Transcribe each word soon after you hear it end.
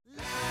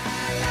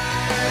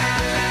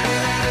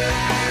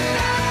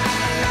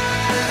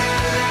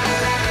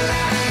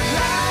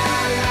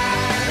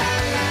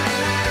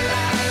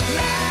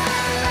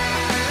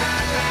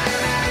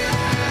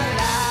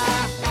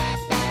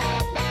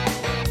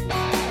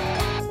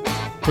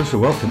First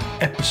of all, welcome,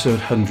 episode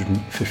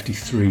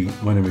 153.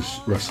 My name is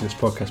Russell, it's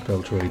Podcast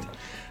Beltrade,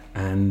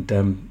 and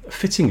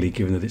fittingly,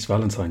 given that it's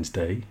Valentine's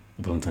Day,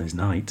 Valentine's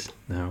night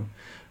now,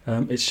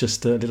 it's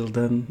just a little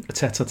a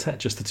tete-a-tete,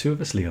 just the two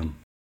of us, Leon.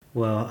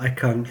 Well, I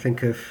can't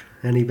think of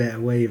any better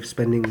way of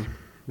spending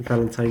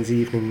Valentine's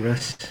evening,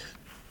 Russ,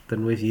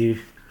 than with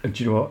you. And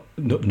do you know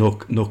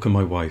what? Nor can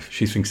my wife.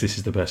 She thinks this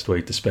is the best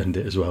way to spend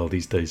it as well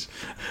these days.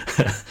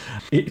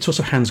 It's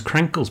also Hans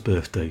Krankel's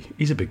birthday.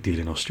 He's a big deal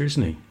in Austria,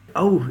 isn't he?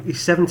 Oh, he's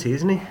 70,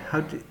 isn't he?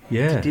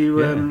 Did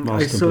you?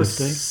 I saw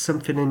birthday.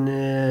 Something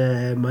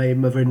in my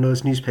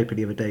mother-in-law's newspaper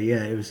the other day.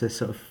 Yeah, it was a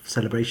sort of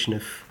celebration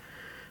of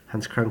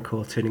Hans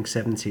Krankel turning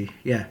 70.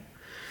 Yeah.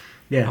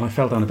 And I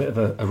fell down a bit of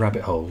a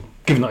rabbit hole.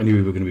 Given that I knew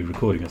we were going to be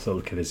recording, I thought,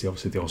 okay, there's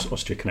obviously the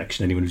Austria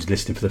connection. Anyone who's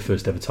listening for the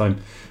first ever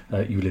time,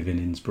 you live in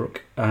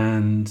Innsbruck.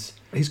 And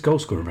his goal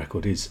scoring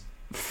record is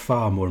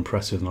far more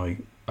impressive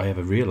than I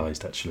ever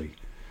realised, actually.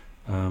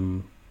 I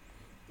mean,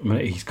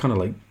 he's kind of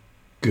like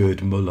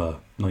Gerd Muller,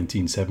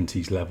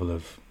 1970s level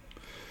of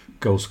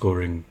goal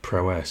scoring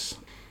prowess.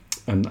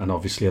 And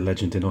obviously a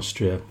legend in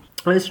Austria.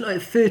 Well, it's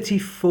like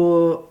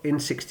 34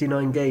 in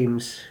 69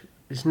 games.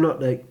 It's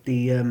not like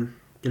the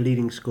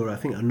leading scorer. I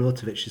think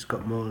Arnautovic has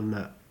got more than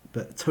that.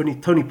 But Tony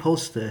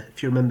Polster,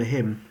 if you remember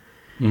him,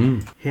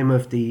 him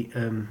of the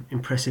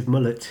impressive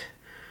mullet,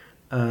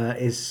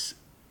 is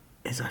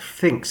I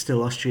think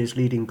still Austria's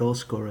leading goal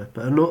scorer.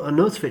 But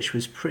Arnautovic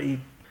was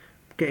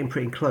getting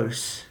pretty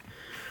close.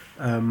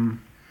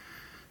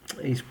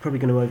 He's probably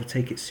going to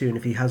overtake it soon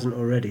if he hasn't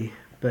already.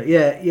 But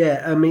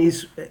yeah. I mean,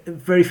 he's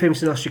very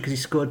famous in Austria because he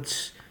scored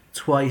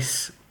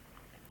twice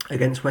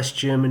against West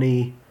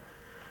Germany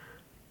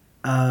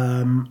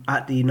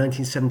at the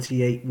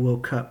 1978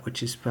 World Cup,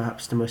 which is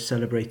perhaps the most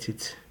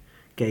celebrated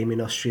game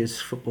in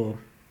Austria's football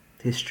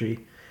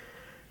history.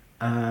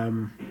 Bit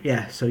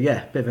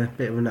of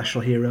a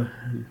national hero.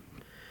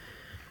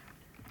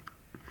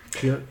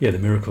 The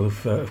miracle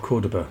of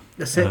Cordoba.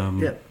 That's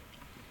it.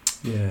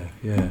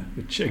 Yeah.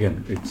 Which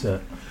again, it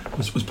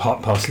was part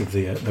and parcel of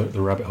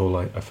the rabbit hole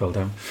I fell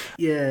down.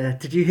 Yeah.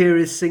 Did you hear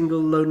his single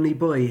 "Lonely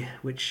Boy,"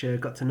 which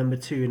got to number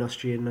 2 in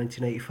Austria in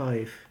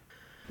 1985?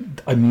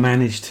 I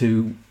managed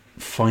to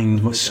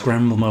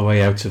scramble my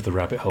way out of the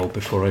rabbit hole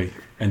before I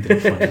ended up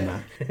finding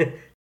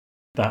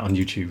that on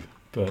YouTube.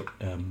 But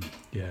I'm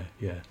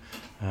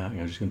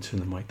just going to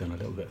turn the mic down a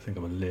little bit. I think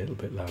I'm a little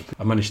bit loud.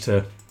 I managed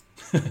to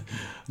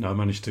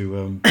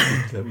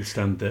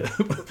withstand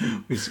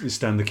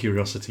the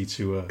curiosity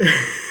to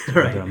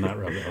go down that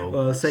rabbit hole.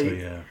 Well,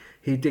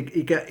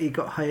 he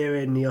got higher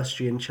in the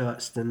Austrian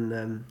charts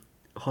than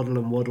Hoddle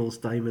and Waddle's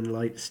Diamond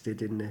Lights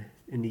did in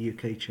the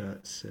UK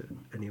charts. So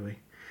anyway.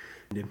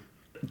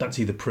 That's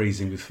either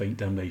praising with faint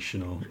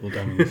damnation or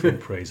damning with full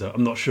praise.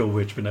 I'm not sure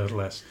which, but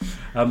nevertheless.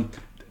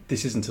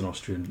 This isn't an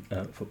Austrian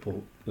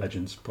football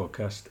legends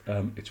podcast.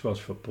 It's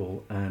Welsh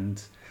football,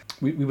 and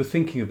we were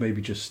thinking of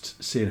maybe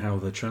just seeing how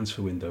the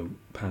transfer window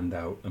panned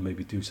out and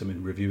maybe do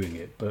something reviewing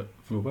it. But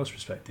from a Welsh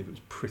perspective, it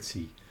was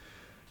pretty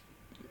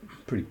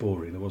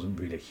boring. There wasn't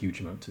really a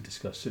huge amount to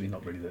discuss. Certainly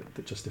not really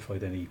that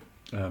justified any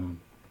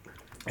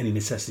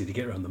necessity to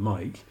get around the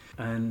mic.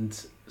 And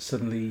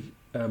suddenly,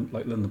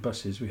 like London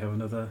buses, we have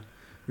another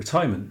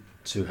retirement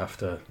to have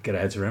to get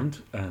our heads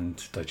around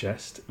and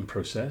digest and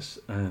process,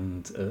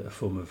 and a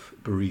form of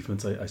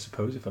bereavement, I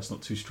suppose, if that's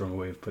not too strong a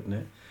way of putting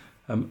it.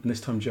 And this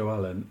time Joe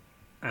Allen,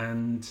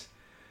 and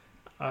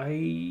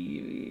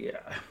I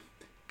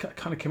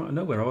kind of came out of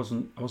nowhere. I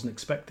wasn't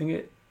expecting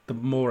it. The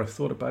more I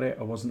thought about it,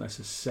 I wasn't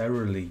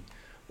necessarily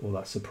all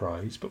that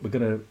surprised. But we're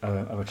going to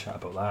have a chat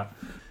about that.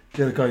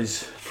 The other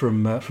guys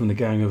from the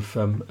gang of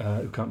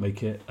who can't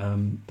make it,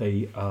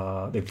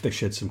 they've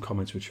shared some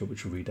comments which we'll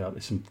read out.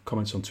 There's some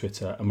comments on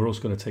Twitter, and we're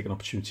also going to take an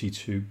opportunity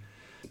to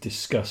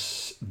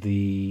discuss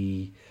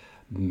the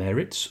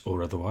merits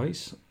or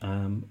otherwise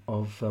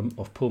of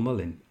Paul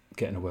Mullin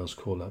getting a Wales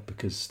call-up,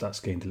 because that's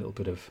gained a little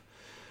bit of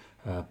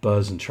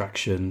buzz and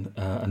traction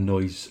and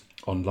noise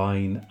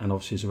online, and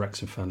obviously as a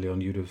Wrexham fan,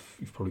 Leon,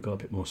 you've probably got a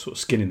bit more sort of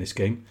skin in this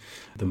game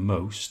than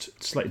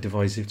most. Slightly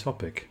divisive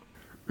topic.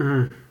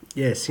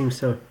 Yeah, it seems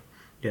so.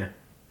 Yeah,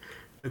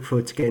 look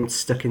forward to getting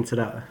stuck into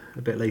that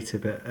a bit later.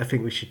 But I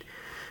think we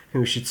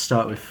should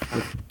start with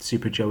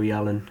Super Joey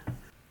Allen.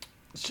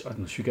 I don't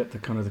know. Should we get the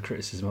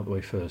criticism out of the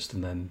way first,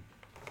 and then?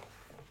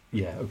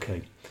 Yeah,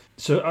 okay.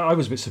 So I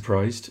was a bit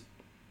surprised.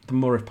 The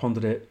more I've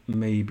pondered it,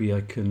 maybe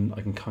I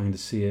can kind of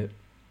see it.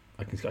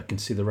 I can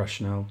see the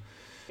rationale.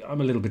 I'm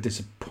a little bit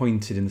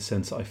disappointed in the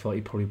sense that I felt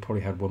he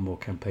probably had one more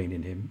campaign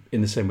in him,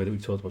 in the same way that we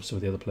talked about some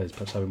of the other players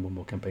perhaps having one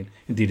more campaign.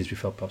 Indeed, as we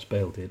felt perhaps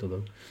Bale did,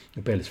 although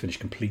Bale has finished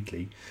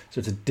completely. So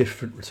it's a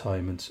different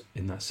retirement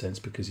in that sense,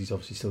 because he's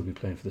obviously still been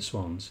playing for the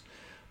Swans,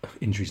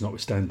 injuries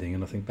notwithstanding,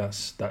 and I think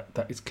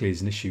that is clear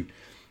as an issue.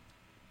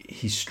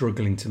 He's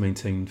struggling to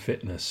maintain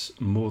fitness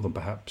more than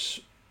perhaps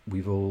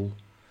we've all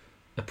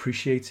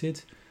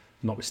appreciated,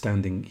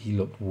 notwithstanding he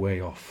looked way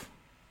off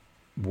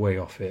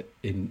it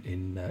in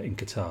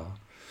Qatar.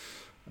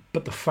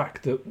 But the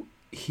fact that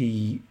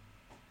he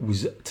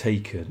was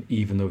taken,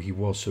 even though he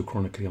was so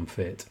chronically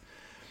unfit,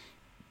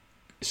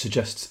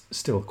 suggests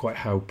still quite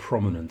how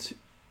prominent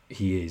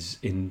he is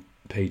in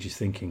Page's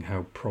thinking,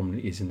 how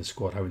prominent he is in the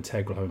squad, how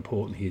integral, how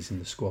important he is in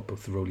the squad,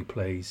 both the role he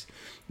plays,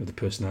 the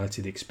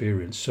personality, the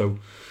experience. So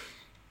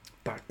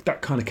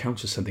that kind of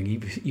counts as something,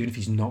 even if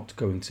he's not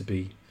going to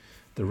be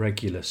the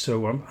regular.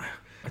 So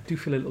I do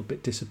feel a little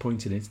bit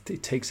disappointed.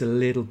 It takes a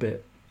little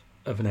bit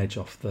of an edge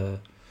off the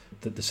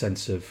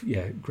sense of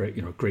great,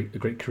 a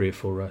great career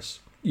for us.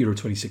 Euro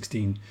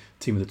 2016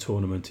 team of the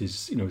tournament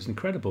is an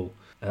incredible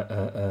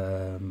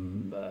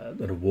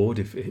an award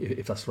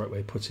if that's the right way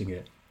of putting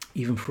it.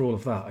 Even for all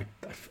of that,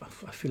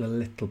 I feel a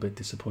little bit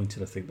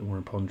disappointed. I think the more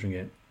I'm pondering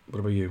it. What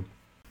about you?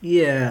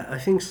 Yeah, I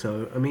think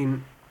so. I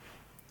mean,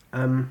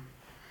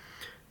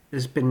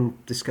 there's been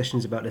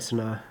discussions about this on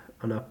our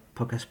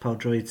podcast Pal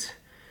Droids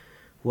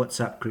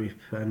WhatsApp group,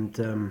 and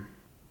I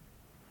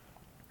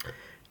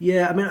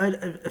mean,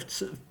 I've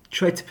sort of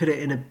tried to put it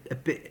in a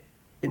bit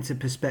into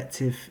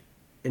perspective.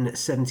 In that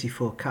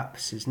 74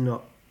 caps is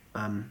not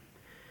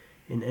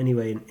in any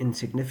way an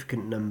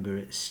insignificant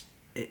number.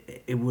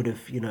 It would have,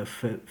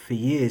 for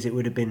years it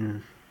would have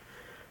been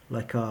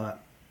like our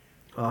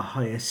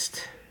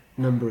highest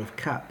number of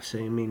caps.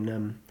 I mean,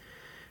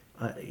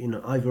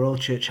 Ivor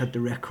Allchurch had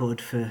the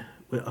record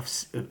of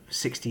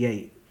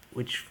 68,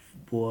 which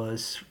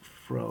was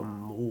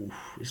from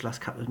his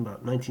last cap was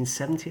about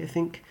 1970, I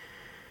think,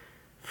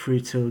 through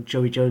till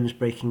Joey Jones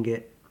breaking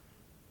it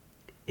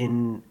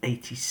in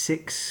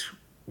 86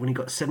 when he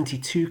got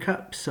 72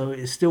 caps. So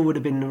it still would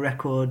have been the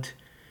record.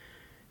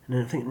 And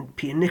I think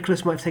Peter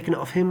Nicholas might have taken it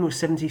off him with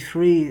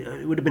 73.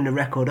 It would have been the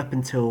record up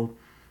until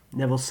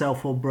Neville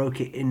Southall broke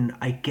it in,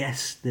 I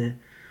guess, the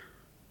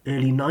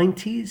early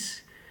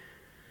 90s.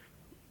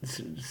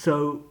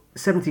 So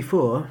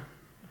 74,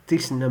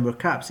 decent number of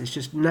caps. It's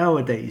just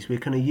nowadays we're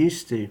kind of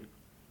used to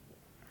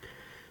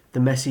the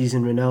Messis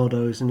and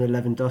Ronaldos and the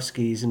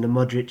Lewandowskis and the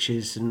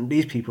Modric's and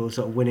these people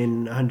sort of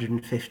winning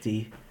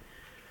 150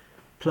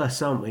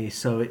 plus, aren't we?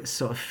 So it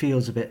sort of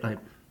feels a bit like,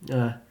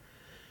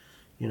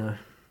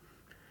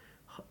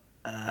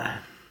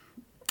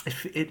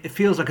 it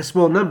feels like a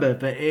small number,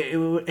 but it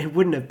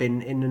wouldn't have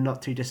been in the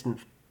not too distant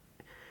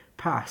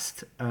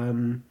past.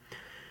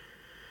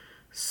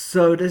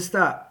 So there's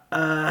that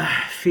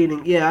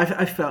feeling. Yeah,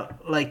 I felt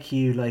like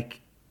you, like,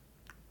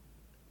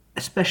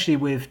 especially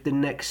with the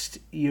next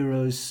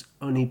Euros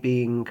only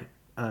being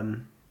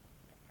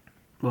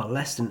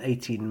less than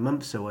 18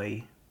 months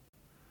away.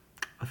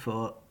 I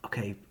thought,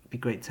 okay, it'd be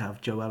great to have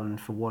Joe Allen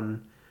for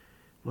one.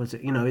 Was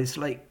it? It's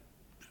like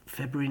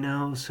February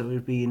now, so it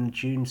would be in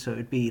June, so it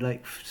would be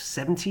like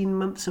 17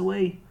 months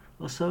away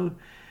or so.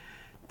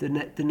 The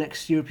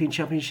next European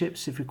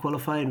Championships, if we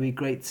qualify, it'd be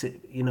great to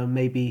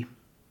maybe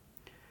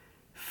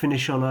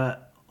finish on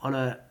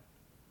a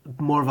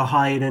more of a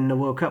high than the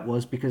World Cup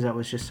was, because that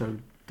was just so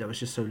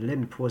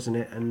limp, wasn't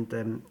it?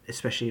 And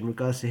especially in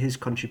regards to his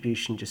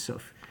contribution, just sort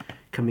of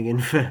coming in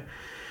for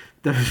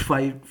those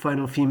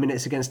final few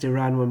minutes against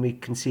Iran when we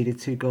conceded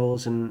 2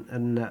 goals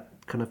and that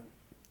kind of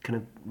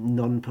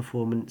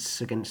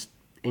non-performance against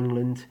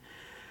England.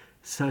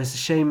 So it's a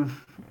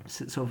shame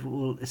it's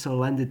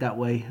all ended that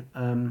way.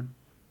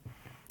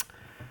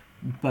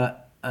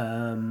 But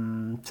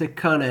to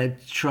kind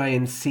of try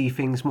and see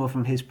things more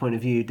from his point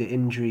of view, the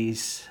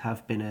injuries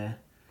have been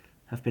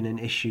an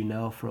issue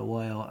now for a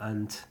while,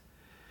 and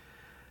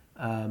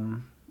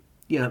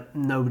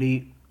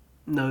nobody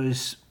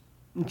knows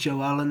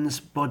Joe Allen's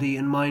body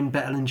and mind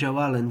better than Joe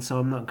Allen, so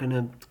I'm not going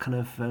to kind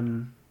of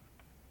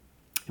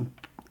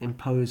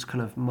impose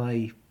kind of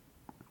my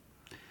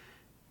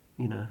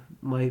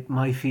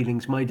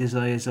feelings, my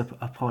desires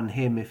upon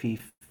him. If he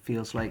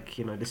feels like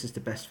this is the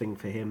best thing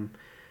for him,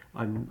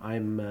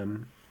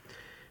 I'm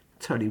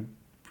totally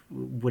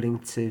willing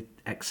to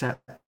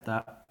accept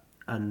that,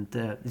 and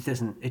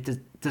it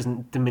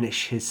doesn't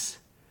diminish his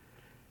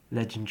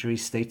legendary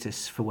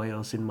status for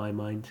Wales in my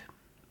mind.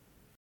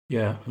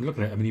 Yeah, I'm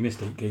looking at it. I mean, he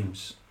missed 8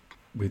 games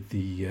with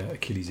the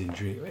Achilles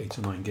injury, 8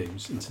 or 9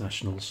 games,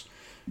 internationals.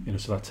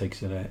 So that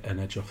takes an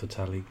edge off the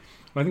tally.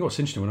 I think what's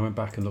interesting, when I went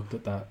back and looked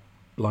at that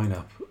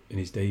lineup in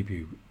his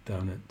debut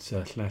down at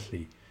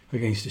Llanelli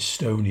against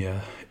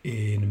Estonia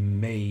in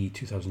May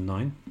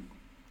 2009,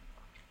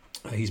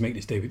 he's making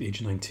his debut at the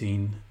age of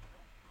 19.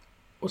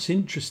 What's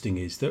interesting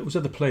is that those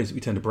other players that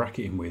we tend to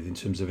bracket him with in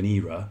terms of an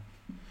era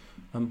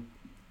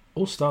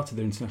all started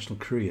their international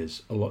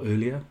careers a lot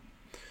earlier.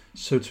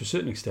 So to a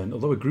certain extent,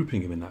 although we're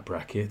grouping him in that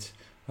bracket,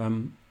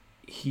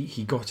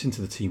 he got into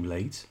the team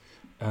late.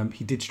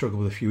 He did struggle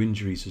with a few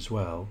injuries as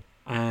well,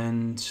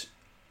 and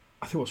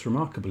I think what's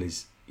remarkable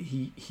is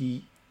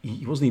he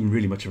wasn't even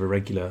really much of a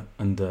regular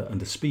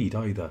under speed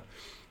either.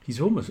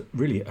 He's almost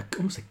a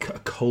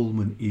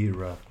Coleman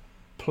era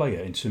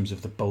player in terms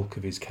of the bulk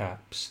of his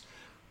caps.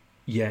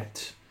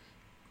 Yet,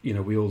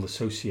 we all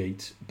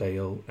associate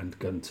Bale and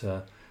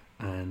Gunter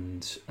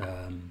and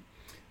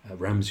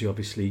Ramsey,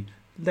 obviously.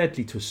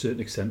 Ledley to a certain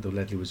extent, though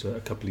Ledley was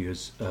a couple of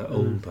years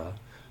older.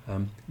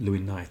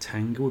 Lewin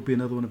Nyatanga would be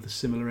another one of the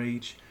similar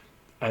age.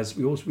 As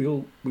we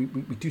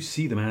do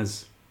see them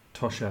as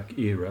Toshack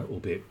era,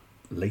 albeit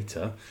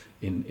later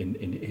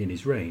in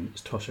his reign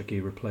as Toshak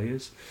era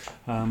players.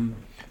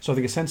 So I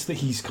think a sense that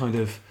he's kind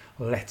of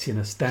letting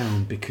us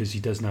down because he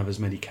doesn't have as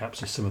many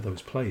caps as some of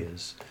those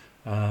players,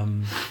 I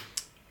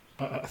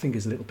think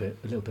is a little bit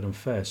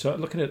unfair. So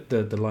looking at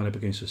the lineup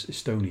against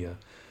Estonia,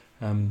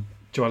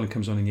 Joe Allen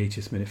comes on in the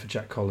 80th minute for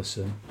Jack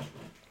Collison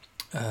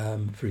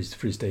for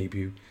his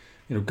debut.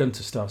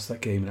 Gunter starts that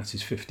game and that's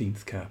his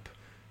 15th cap.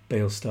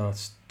 Bale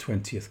starts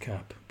 20th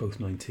cap, both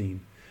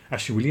 19.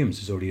 Ashley Williams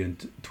has already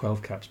earned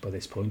 12 caps by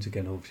this point,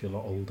 again obviously a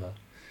lot older.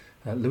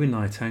 Lewin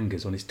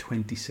Nyatanga's on his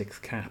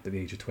 26th cap at the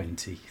age of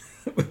 20,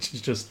 which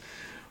is just,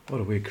 what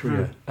a weird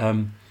career.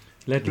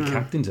 Ledley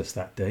captains us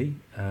that day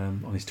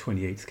on his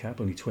 28th cap,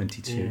 only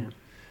 22. Yeah.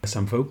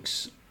 Sam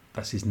Vokes,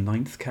 that's his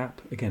 9th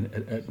cap, again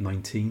at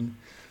 19.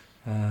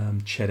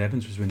 Ched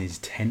Evans was winning his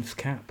 10th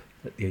cap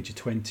at the age of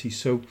 20.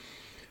 So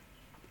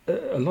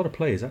a lot of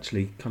players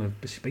actually kind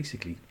of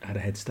basically had a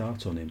head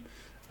start on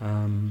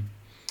him.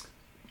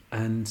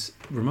 And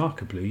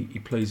remarkably, he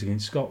plays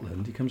against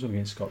Scotland. He comes on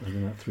against Scotland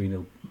in that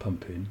 3-0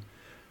 pump-in,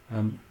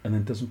 and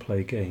then doesn't play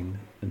again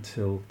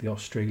until the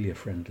Australia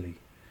friendly,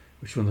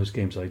 which is one of those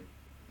games I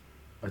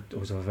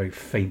always have a very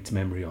faint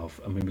memory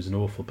of. I mean, it was an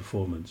awful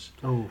performance.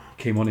 Oh,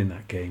 came on in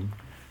that game.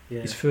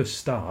 Yeah. His first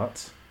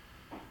start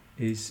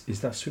is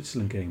that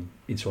Switzerland game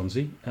in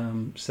Swansea,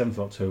 7th of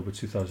October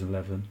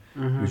 2011.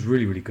 He was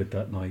really, really good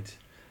that night.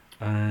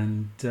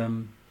 And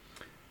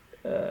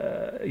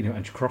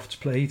Andrew Crofts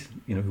played,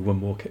 who won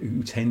more,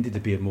 who tended to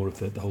be more of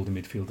the holding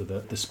midfielder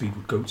that the Speed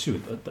would go to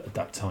at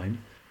that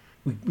time.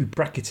 We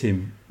bracket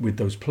him with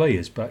those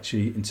players, but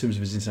actually in terms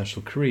of his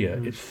international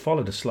career, it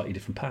followed a slightly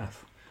different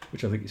path,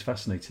 which I think is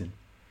fascinating.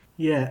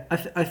 Yeah,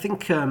 I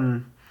think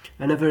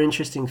another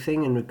interesting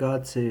thing in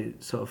regard to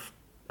sort of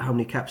how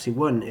many caps he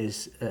won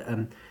is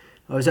I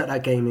was at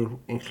that game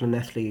in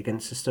Llanelli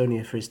against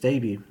Estonia for his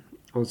debut.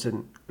 I was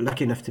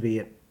lucky enough to be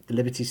at the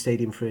Liberty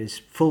Stadium for his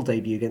full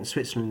debut against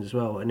Switzerland as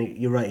well, and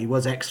you're right, he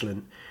was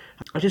excellent.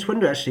 I just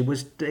wonder actually,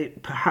 was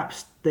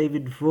perhaps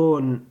David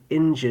Vaughan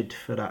injured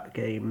for that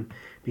game,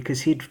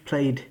 because he'd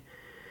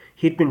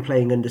been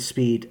playing under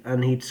Speed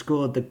and he'd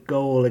scored the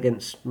goal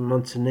against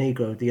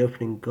Montenegro, the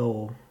opening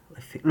goal.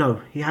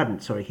 No, he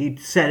hadn't, sorry. He'd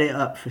set it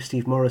up for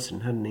Steve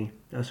Morrison, hadn't he?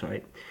 That's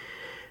right.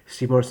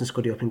 Steve Morrison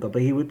scored the opening goal,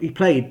 but he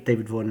played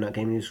David Vaughan in that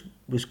game. He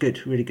was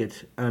good, really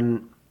good.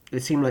 And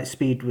it seemed like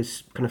Speed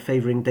was kind of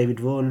favouring David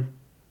Vaughan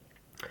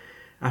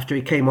after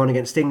he came on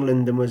against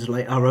England and was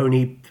like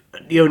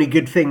the only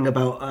good thing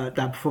about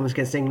that performance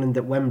against England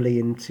at Wembley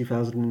in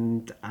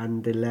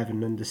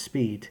 2011 under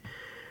Speed.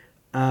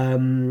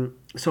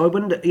 So I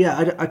wonder,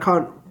 I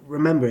can't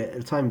remember it at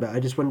the time, but I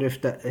just wonder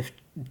if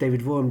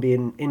David Vaughan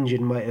being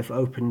injured might have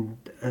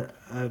opened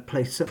a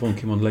place up. Vaughan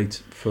came on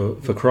late for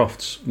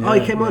Crofts. Yeah,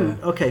 he came on.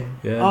 Okay.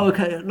 Yeah. Oh,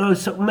 okay. No,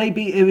 so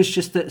maybe it was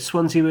just that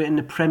Swansea were in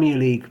the Premier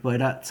League by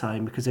that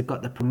time because they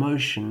got the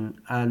promotion,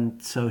 and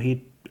so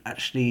he'd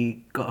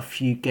actually got a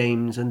few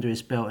games under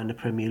his belt in the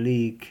Premier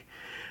League.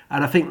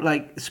 And I think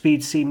like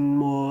Speed seemed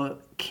more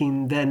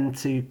keen then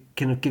to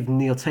kind of give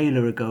Neil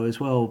Taylor a go as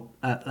well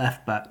at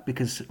left back,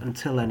 because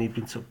until then he'd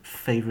been sort of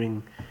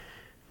favouring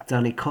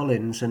Danny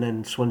Collins, and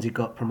then Swansea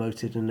got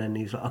promoted, and then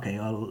he's like, okay,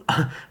 I'll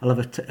have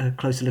a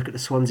closer look at the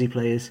Swansea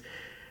players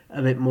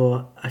a bit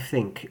more, I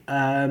think.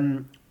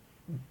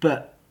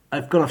 But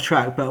I've gone off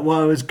track. But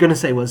what I was going to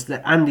say was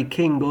that Andy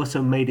King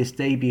also made his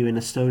debut in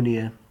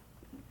Estonia.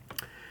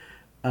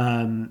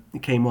 He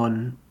came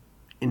on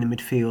in the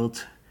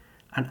midfield,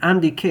 and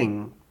Andy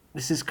King,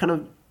 this is kind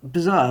of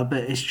bizarre,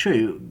 but it's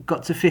true,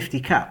 got to 50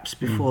 caps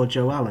before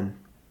Joe Allen.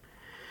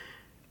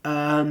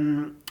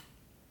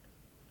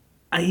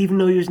 Even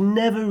though he was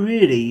never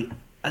really,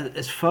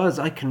 as far as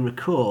I can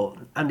recall,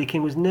 Andy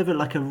King was never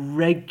like a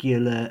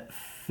regular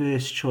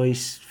first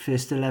choice,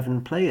 first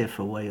 11 player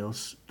for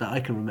Wales that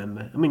I can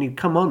remember. I mean, he'd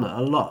come on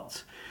a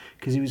lot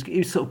because he was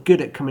sort of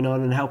good at coming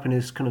on and helping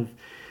us kind of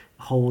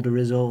hold a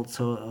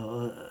result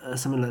or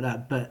something like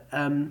that. But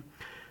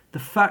the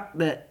fact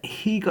that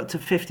he got to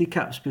 50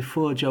 caps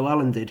before Joe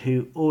Allen did,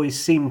 who always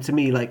seemed to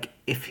me like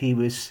if he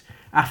was,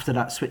 after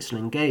that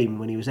Switzerland game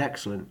when he was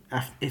excellent,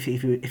 if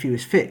he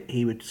was fit,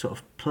 he would sort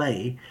of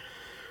play,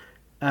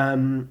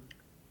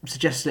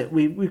 suggests that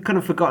we've kind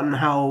of forgotten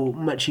how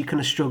much he kind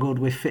of struggled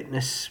with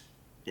fitness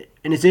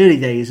in his early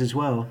days as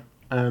well.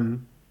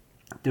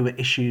 There were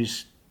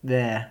issues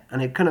there,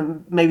 and it kind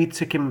of maybe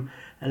took him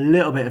a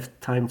little bit of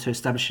time to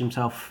establish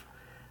himself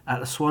at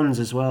the Swans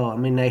as well. I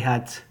mean, they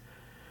had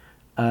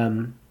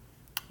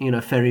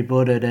Ferry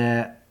Border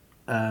there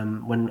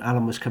when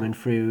Alan was coming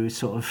through,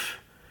 sort of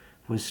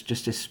was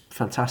just this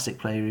fantastic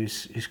player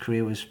whose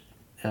career was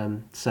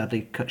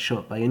sadly cut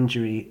short by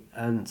injury,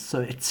 and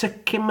so it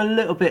took him a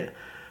little bit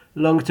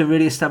longer to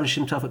really establish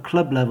himself at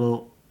club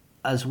level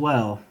as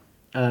well.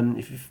 Compared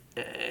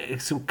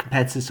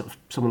to sort of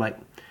someone like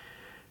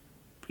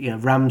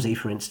Ramsey,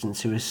 for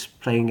instance, who was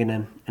playing in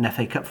an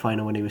FA Cup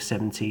final when he was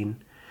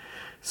 17.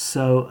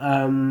 So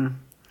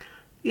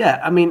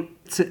I mean,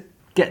 to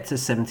get to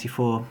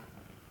 74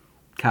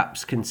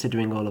 caps,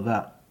 considering all of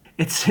that,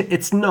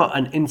 it's not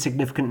an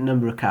insignificant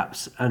number of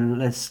caps, and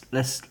let's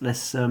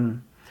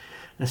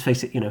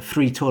face it.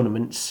 3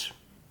 tournaments.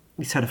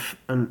 He's had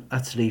an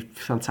utterly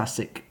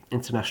fantastic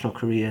international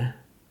career.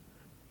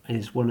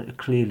 He's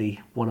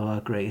clearly one of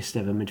our greatest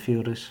ever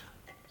midfielders.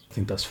 I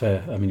think that's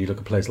fair. I mean, you look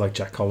at players like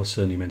Jack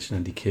Collison, you mentioned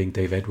Andy King,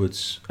 Dave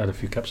Edwards had a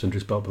few caps under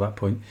his belt at that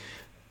point.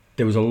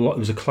 There was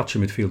a clutch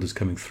of midfielders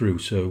coming through,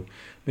 so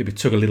maybe it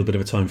took a little bit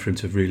of a time for him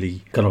to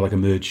really kind of like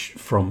emerge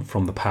from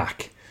the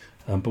pack.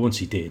 But once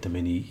he did, I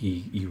mean,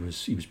 he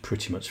was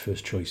pretty much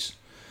first choice.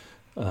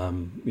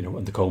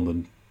 Under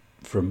Coleman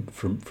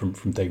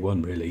from day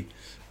one, really.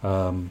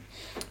 I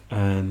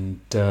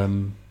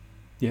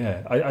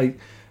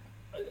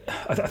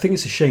think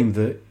it's a shame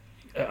that,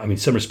 I mean, in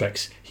some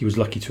respects, he was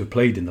lucky to have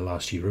played in the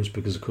last Euros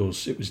because, of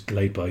course, it was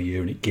delayed by a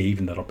year and it gave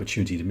him that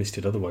opportunity to miss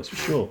it otherwise, for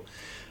sure.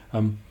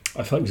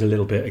 I felt it was a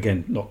little bit,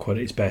 again, not quite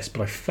at its best,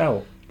 but I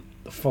felt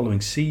the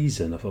following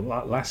season, I thought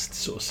that last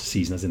sort of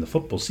season, as in the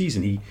football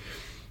season,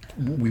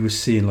 we were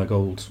seeing like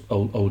old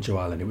Joe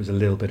Allen. It was a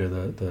little bit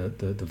of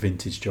the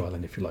vintage Joe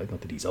Allen, if you like.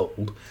 Not that he's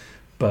old,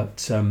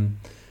 but and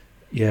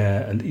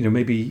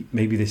maybe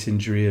this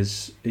injury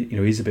is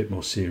a bit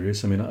more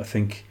serious. I mean, I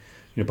think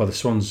by the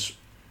Swans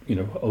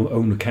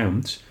own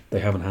account, they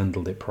haven't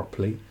handled it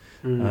properly.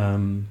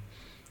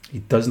 He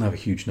doesn't have a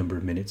huge number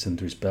of minutes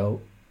under his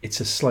belt. It's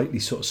a slightly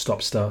sort of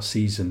stop-start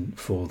season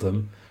for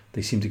them.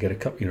 They seem to get a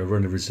couple,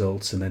 run of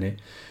results, and then it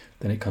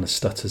kind of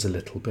stutters a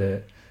little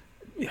bit.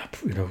 A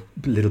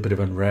little bit of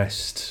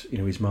unrest.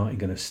 Is Martin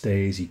going to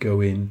stay? Is he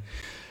going?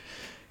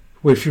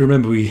 Well, if you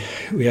remember, we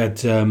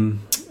had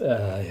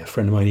a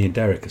friend of mine, Ian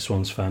Derrick, a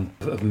Swans fan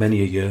of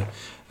many a year,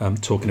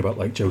 talking about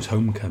like Joe's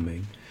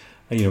homecoming,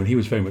 and he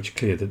was very much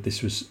clear that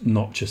this was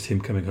not just him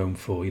coming home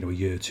for a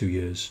year, 2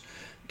 years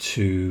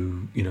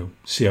to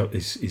see out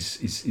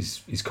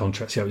his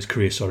contract, see out his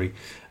career.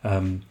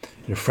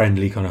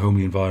 Friendly kind of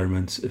homely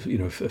environment, a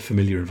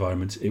familiar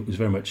environment. It was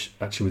very much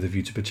actually with a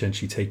view to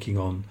potentially taking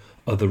on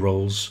other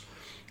roles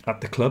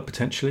at the club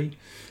potentially.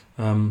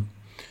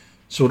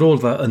 So with all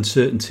of that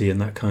uncertainty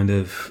and that kind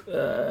of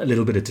a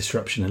little bit of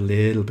disruption, a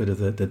little bit of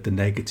the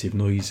negative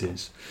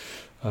noises.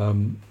 I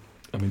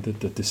mean,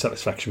 the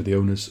dissatisfaction with the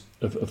owners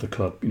of the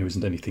club,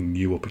 isn't anything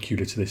new or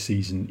peculiar to this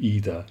season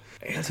either.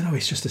 I don't know.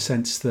 It's just a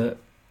sense that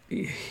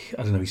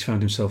he's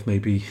found himself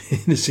maybe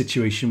in a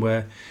situation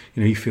where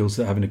he feels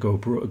that having to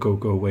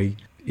go away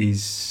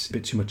is a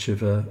bit too much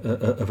of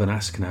an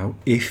ask now.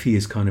 If he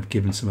is kind of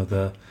given some of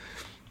the,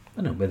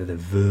 I don't know whether they're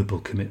verbal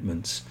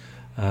commitments,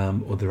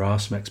 or there are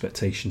some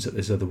expectations that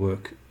there's other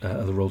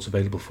roles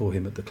available for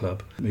him at the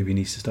club. Maybe he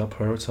needs to start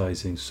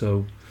prioritising.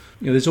 So,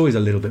 there's always a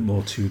little bit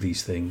more to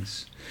these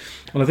things.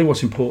 And I think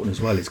what's important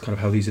as well is kind of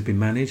how these have been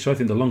managed. So I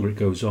think the longer it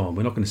goes on,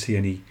 we're not going to see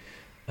any,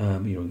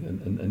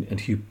 and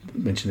Hugh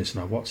mentioned this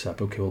in our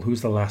WhatsApp. Okay, well,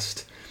 who's the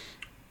last,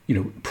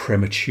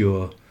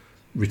 premature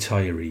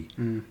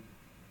retiree?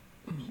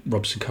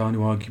 Robson Kanu,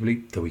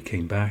 arguably, though he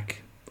came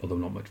back, although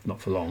not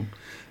for long.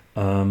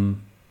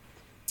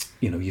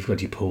 You've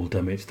got your Paul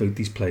Dummett.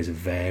 These players are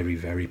very,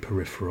 very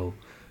peripheral.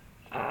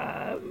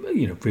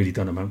 Really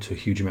don't amount to a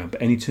huge amount.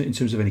 But in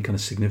terms of any kind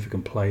of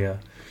significant player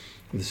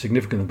with a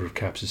significant number of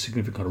caps, a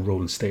significant kind of role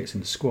and status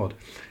in the squad,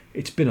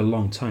 it's been a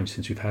long time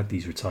since we've had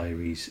these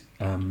retirees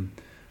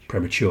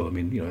premature. I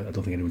mean, I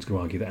don't think anyone's going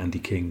to argue that Andy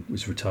King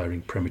was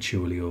retiring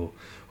prematurely or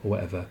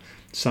whatever.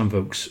 Sam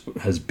Vokes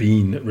has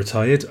been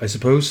retired, I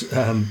suppose,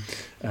 and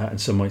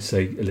some might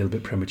say a little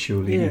bit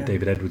prematurely. Yeah.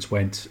 David Edwards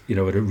went, at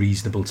a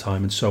reasonable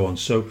time, and so on.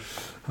 So,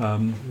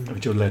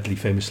 Joe Ledley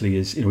famously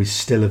is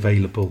still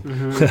available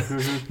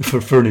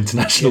for an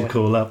international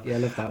call up. Yeah, I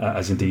love that.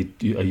 As indeed,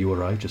 are you all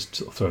right? Just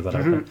sort of throw that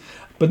out there.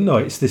 But no,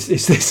 it's this.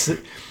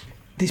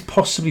 This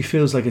possibly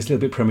feels like it's a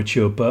little bit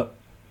premature, but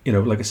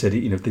like I said,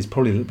 there's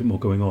probably a little bit more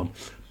going on.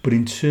 But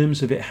in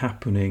terms of it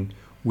happening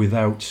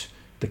without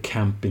the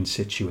camp in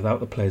situ, without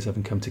the players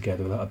having come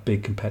together, without a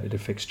big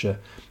competitive fixture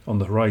on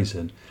the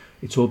horizon,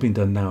 it's all been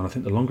done now. And I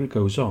think the longer it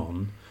goes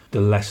on,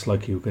 the less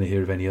likely we're going to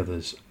hear of any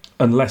others.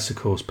 Unless, of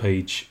course,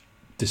 Page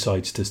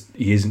decides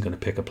he isn't going to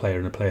pick a player,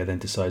 and a player then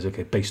decides,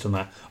 okay, based on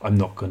that, I'm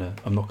not gonna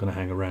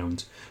hang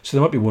around. So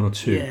there might be one or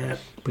two,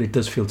 but it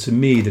does feel to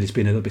me that it's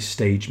been a little bit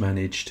stage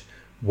managed.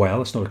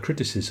 Well, it's not a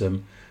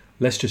criticism.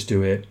 Let's just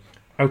do it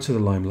out of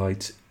the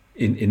limelight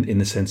in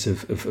the sense of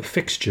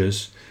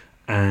fixtures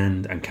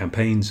and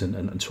campaigns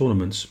and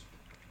tournaments,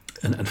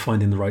 and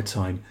finding the right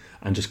time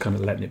and just kind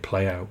of letting it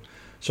play out.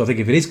 So I think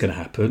if it is going to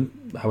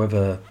happen,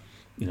 however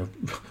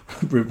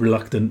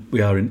reluctant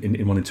we are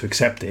in wanting to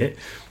accept it,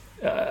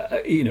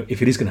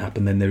 if it is going to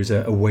happen, then there is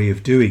a way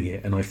of doing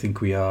it, and I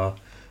think we are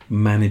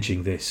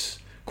managing this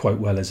quite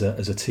well as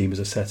a team, as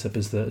a setup,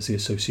 as the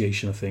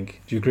association. I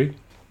think. Do you agree?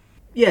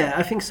 Yeah,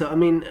 I think so. I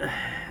mean,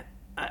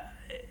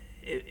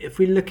 if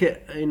we look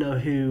at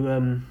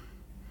who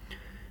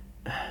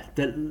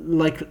the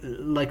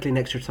likely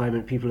next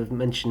retirement, people have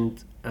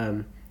mentioned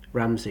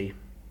Ramsey,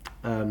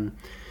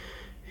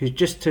 who's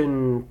just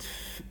turned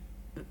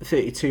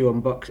 32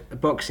 on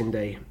Boxing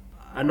Day.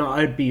 and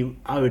I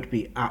would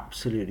be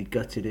absolutely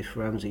gutted if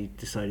Ramsey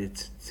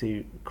decided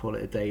to call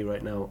it a day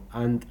right now,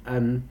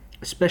 and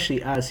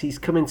especially as he's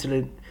come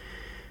into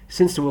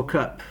since the World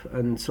Cup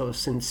and sort of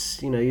since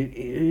he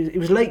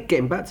was late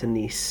getting back to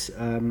Nice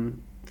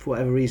for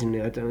whatever reason.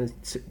 I don't know.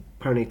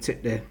 Apparently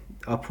took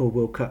our poor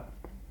World Cup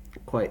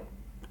quite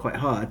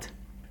hard.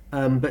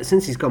 But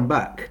since he's gone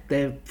back,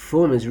 their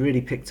form has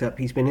really picked up.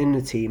 He's been in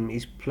the team.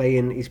 He's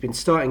been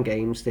starting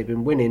games. They've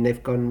been winning.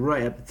 They've gone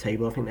right up the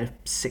table. I think they're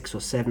 6th or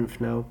 7th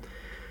now.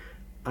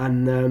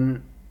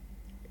 And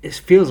it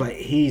feels like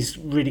he's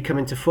really come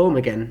into form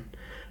again.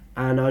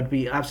 And I'd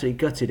be absolutely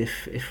gutted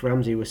if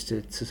Ramsey was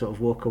to sort of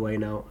walk away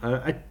now.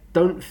 I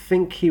don't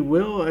think he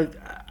will.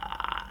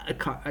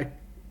 I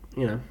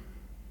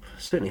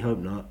certainly hope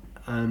not.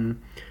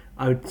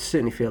 I would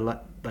certainly feel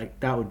like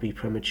that would be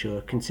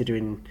premature,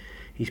 considering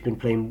he's been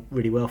playing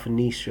really well for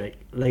Nice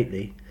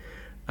lately.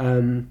 I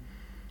mean,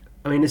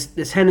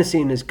 there's Hennessy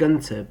and there's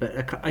Gunter, but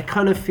I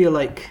kind of feel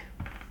like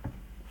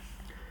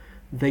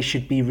they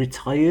should be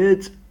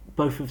retired,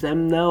 both of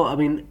them now. I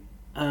mean,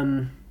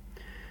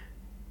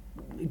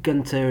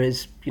 Gunter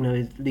is,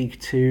 League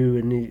Two,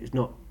 and he's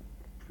not,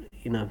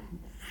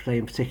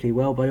 playing particularly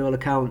well by all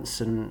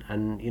accounts, and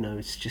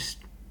it's just,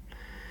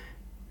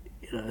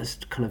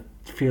 it kind of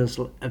feels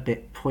a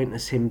bit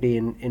pointless him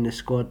being in the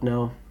squad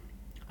now.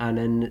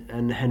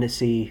 And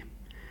Hennessy,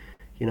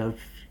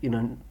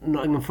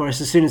 Nottingham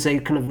Forest, as soon as they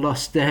kind of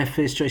lost their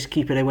first choice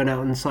keeper, they went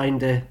out and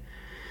signed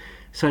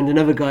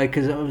another guy,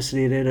 because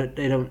obviously they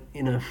don't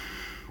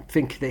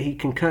think that he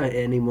can cut it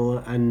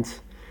anymore. And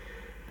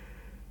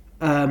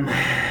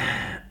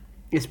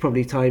it's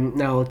probably time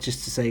now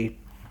just to say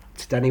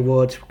to Danny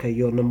Ward, okay,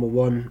 you're number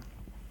one,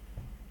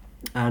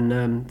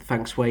 and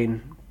thanks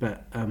Wayne,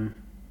 but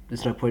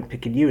there's no point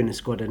picking you in the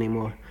squad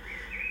anymore.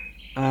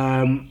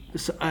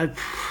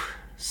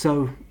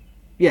 So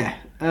yeah,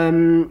 I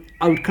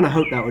would kind of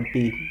hope that would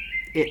be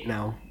it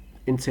now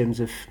in terms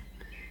of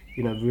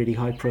really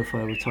high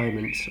profile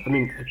retirements. I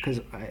mean,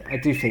 because I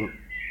do think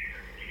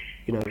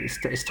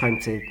it's time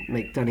to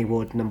make Danny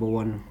Ward number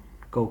one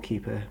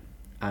goalkeeper,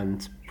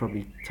 and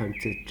probably time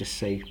to just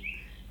say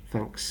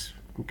thanks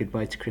and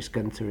goodbye to Chris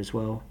Gunter as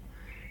well,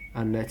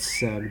 and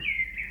let's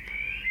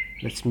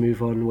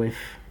move on with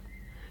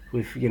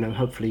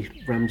hopefully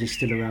Ramsey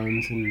still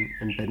around, and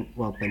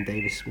Ben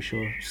Davis, I'm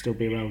sure, still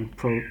be around,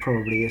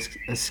 probably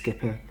as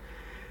skipper,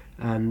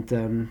 and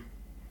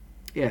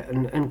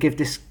and give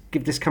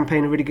this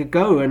campaign a really good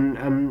go,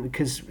 and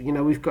because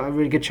we've got a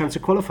really good chance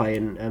of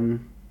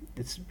qualifying.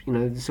 It's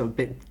sort of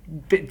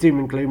bit doom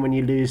and gloom when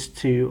you lose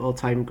to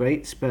all-time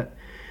greats, but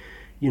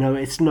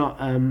it's not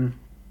an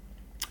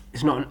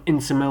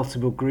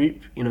insurmountable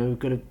group. We've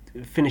got to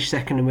finish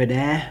second and we're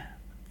there.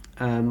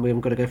 We haven't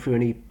got to go through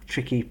any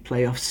tricky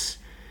playoffs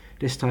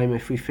this time.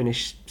 If we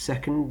finish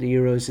second, the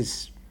Euros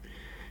is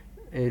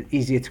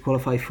easier to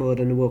qualify for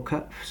than the World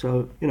Cup.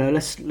 So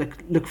let's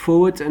look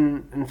forward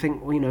and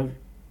think.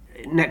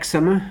 Next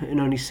summer, in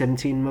only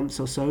 17 months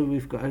or so,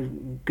 we've got a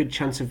good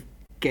chance of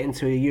getting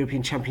to a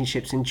European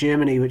Championships in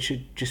Germany, which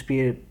should just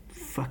be a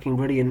fucking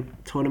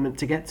brilliant tournament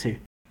to get to.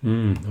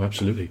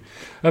 Absolutely.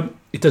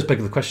 It does beg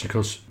the question, of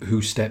course,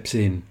 who steps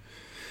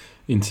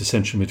into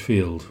central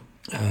midfield,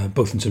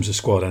 both in terms of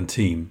squad and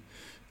team.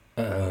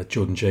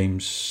 Jordan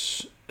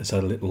James has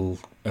had a little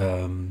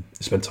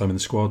spent time in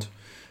the squad.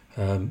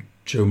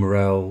 Joe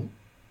Morrell,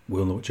 we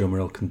all know what Joe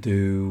Morrell can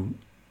do.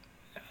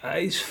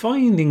 He's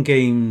finding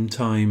game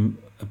time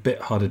a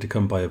bit harder to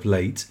come by of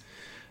late,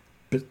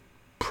 but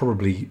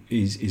probably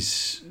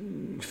is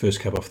first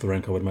cab off the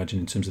rank, I would imagine,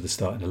 in terms of the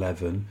starting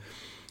 11.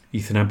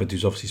 Ethan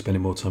Ampadu obviously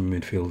spending more time in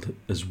midfield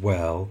as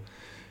well.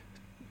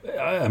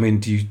 I mean,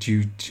 do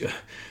you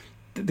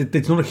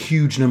there's not a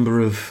huge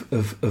number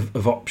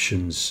of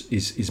options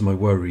is my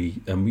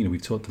worry.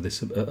 We've talked to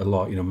this a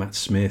lot. Matt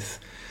Smith,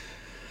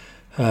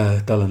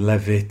 Dylan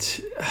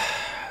Levitt,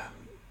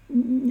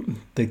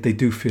 they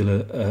do feel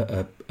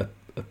a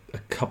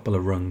couple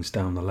of rungs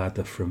down the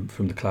ladder from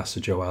the class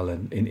of Joe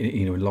Allen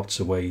in lots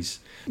of ways.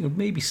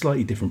 Maybe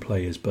slightly different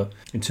players, but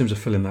in terms of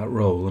filling that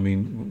role, I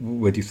mean,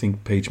 where do you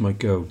think Page might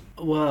go?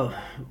 Well,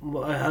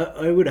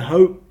 I would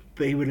hope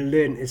that he would have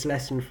learned his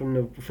lesson from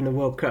the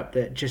World Cup,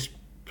 that just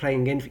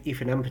playing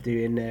Ethan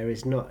Ampadu in there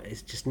is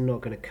just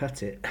not going to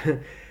cut it.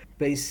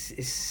 But it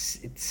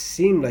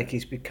seemed like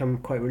he's become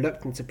quite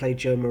reluctant to play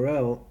Joe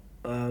Morrell,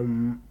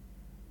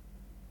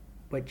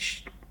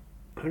 which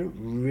I don't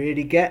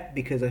really get,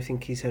 because I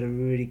think he's had a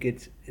really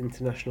good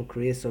international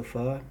career so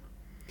far.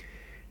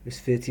 He was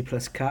 30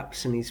 plus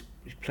caps, and he's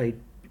played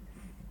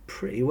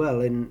pretty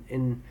well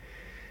in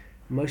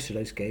most of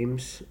those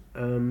games.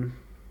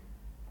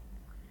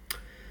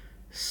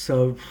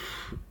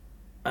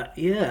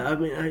 Yeah, I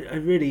mean, I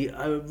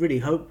really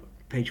hope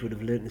Page would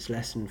have learned this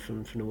lesson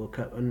from the World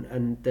Cup,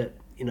 and that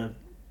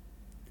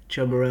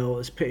Joe Morrell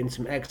has put in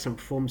some excellent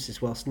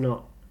performances whilst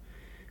not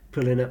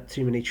pulling up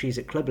too many trees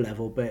at club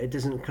level, but it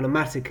doesn't kind of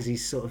matter, because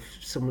he's sort of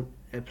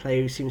a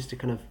player who seems to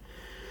kind of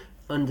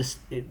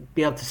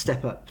be able to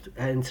step up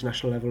at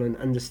international level and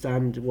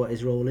understand what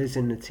his role is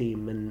in the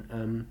team,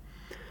 and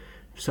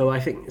So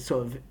I think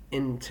sort of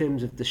in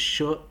terms of the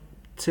short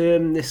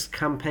term, this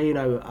campaign,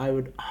 I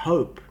would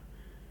hope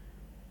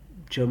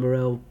Joe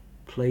Morrell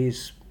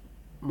plays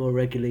more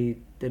regularly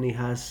than he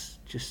has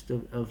just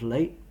of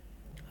late.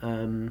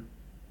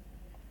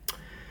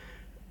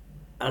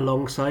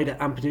 Alongside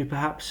Ampadu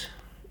perhaps.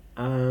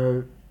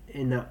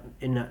 In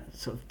that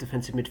sort of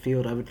defensive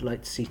midfield, I would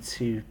like to see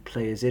two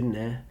players in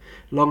there.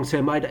 Long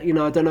term, I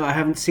don't know. I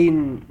haven't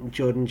seen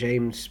Jordan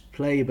James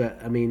play, but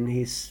I mean,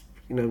 he's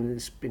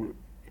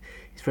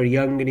very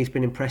young and he's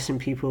been impressing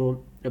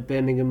people at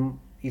Birmingham.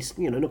 He's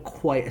not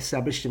quite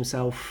established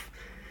himself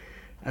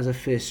as a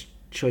first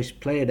choice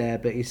player there,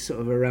 but he's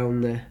sort of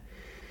around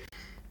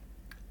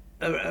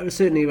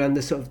certainly around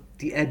the sort of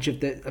the edge of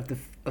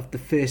the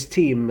first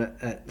team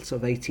at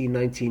sort of 18,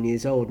 19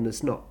 years old, and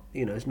there's not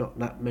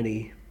that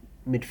many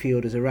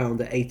midfielders around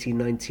at 18,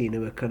 19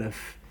 who are kind of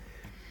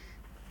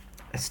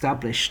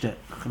established at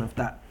kind of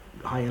that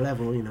higher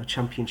level,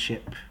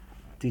 championship,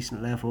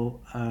 decent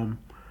level.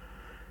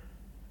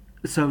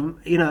 So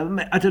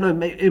I don't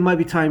know. It might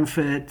be time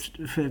for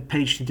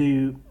Page to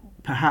do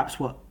perhaps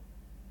what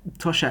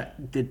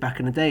Toshack did back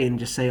in the day and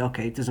just say,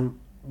 okay, it doesn't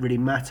really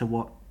matter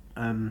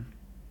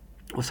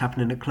what's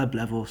happening at club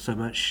level so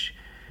much.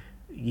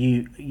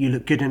 You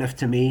look good enough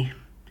to me.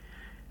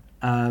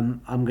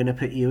 I'm going to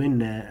put you in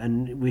there.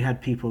 And we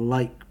had people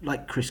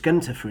like Chris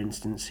Gunter, for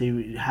instance,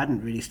 who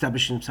hadn't really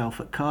established himself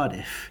at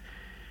Cardiff,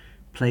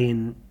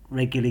 playing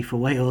regularly for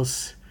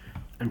Wales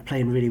and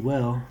playing really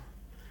well,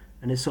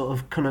 and it sort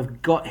of kind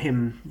of got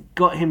him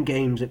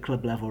games at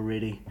club level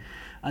really.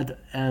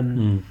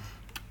 And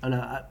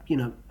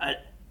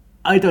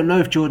I don't know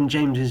if Jordan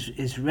James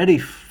is ready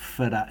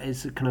for that.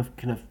 It's kind of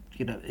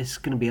it's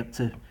going to be up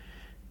to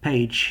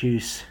Page, who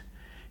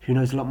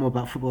knows a lot more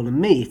about football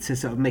than me, to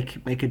sort of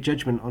make a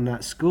judgment on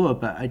that score.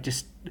 But I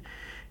just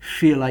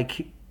feel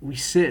like we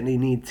certainly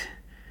need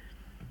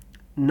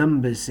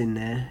numbers in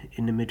there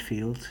in the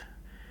midfield,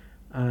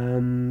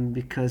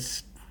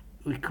 because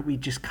we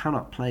just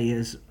cannot play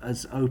as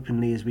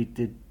openly as we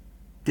did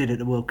at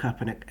the World Cup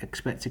and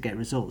expect to get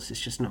results.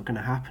 It's just not going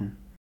to happen.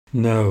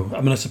 No,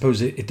 I mean, I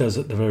suppose it does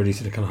at the very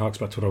least. It kind of harks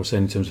back to what I was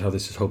saying in terms of how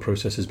this whole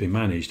process has been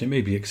managed. It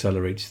maybe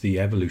accelerates the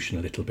evolution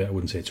a little bit. I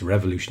wouldn't say it's a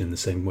revolution in the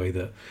same way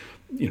that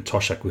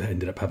Toshack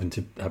ended up having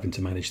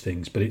to manage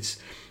things, but it's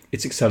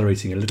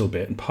accelerating a little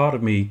bit. And part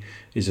of me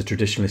is a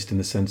traditionalist in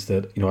the sense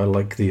that I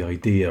like the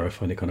idea. I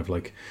find it kind of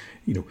like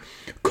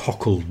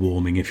cockle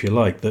warming, if you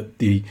like, that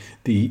the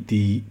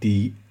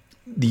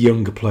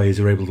younger players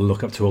are able to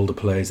look up to older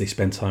players. They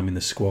spend time in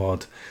the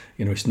squad.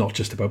 It's not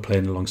just about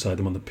playing alongside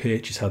them on the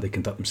pitch. It's how they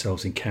conduct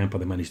themselves in camp, how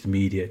they manage the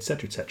media,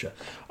 etc., etc.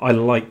 I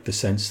like the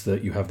sense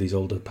that you have these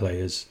older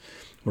players,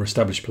 more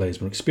established players,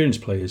 more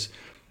experienced players,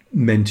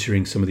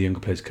 mentoring some of the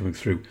younger players coming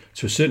through.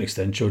 To a certain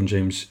extent, Jordan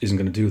James isn't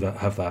going to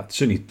have that.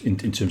 Certainly in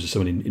terms of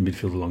someone in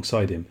midfield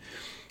alongside him,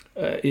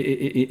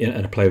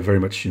 and a player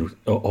very much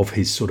of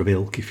his sort of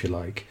ilk, if you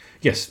like.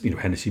 Yes,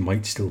 Hennessy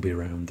might still be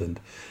around, and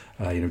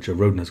Joe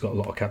Rodon has got a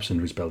lot of caps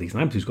under his belt.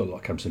 Ethan Ampadu's got a lot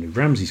of caps under his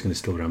belt. Ramsey's going to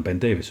still around. Ben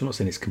Davis. I'm not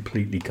saying it's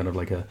completely kind of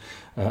like a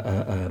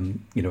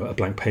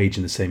blank page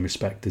in the same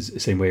respect as the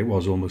same way it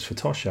was almost for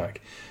Toshack.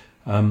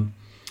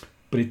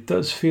 But it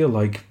does feel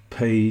like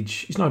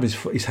Page, he's not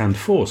his hand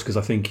forced, because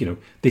I think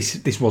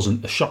this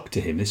wasn't a shock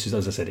to him. This is,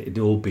 as I said, it had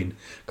all been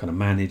kind of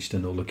managed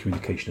and all the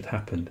communication had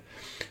happened.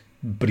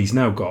 But he's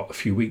now got a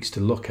few weeks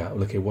to look at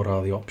what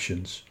are the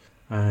options,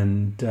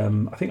 and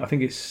I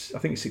think it's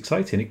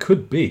exciting. It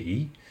could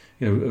be,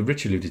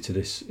 Rich alluded to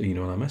this, on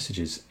our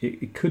messages.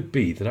 It could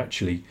be that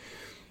actually,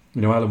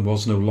 Alan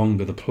was no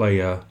longer the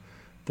player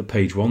that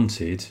Page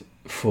wanted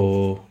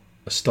for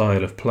a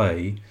style of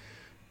play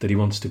that he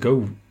wants to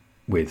go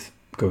with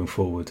going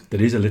forward, that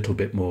is a little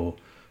bit more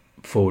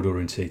forward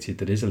orientated,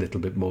 that is a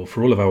little bit more,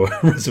 for all of our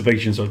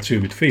reservations on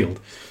through midfield,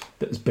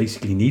 that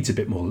basically needs a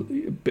bit more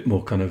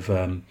kind of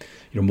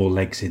more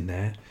legs in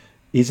there,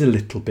 is a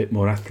little bit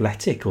more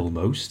athletic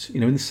almost,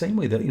 in the same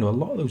way that a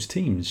lot of those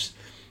teams,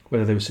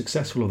 whether they were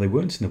successful or they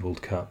weren't in the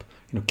World Cup,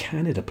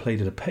 Canada played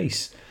at a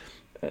pace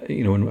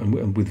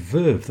and with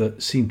verve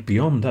that seemed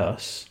beyond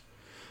us,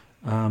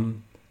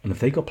 and have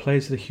they got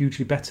players that are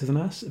hugely better than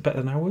ours?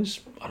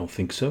 I don't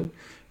think so.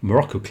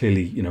 Morocco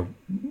clearly,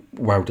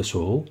 wowed us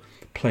all,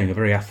 playing a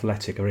very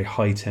athletic, a very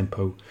high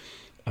tempo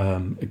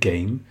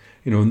game,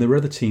 and there were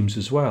other teams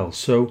as well.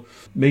 So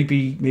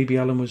maybe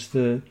Alan was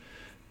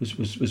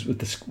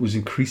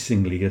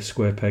increasingly a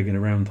square peg in a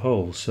round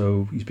hole.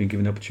 So he's been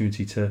given the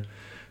opportunity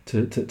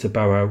to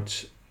bow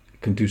out,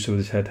 can do so with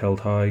his head held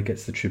high,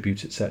 gets the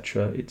tributes,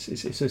 etc.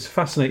 It's a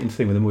fascinating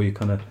thing. The more you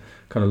kind of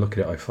look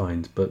at it, I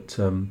find, but.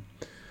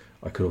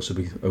 I could also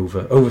be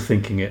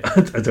overthinking it.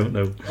 I don't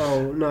know.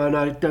 Oh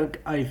no, don't.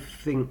 I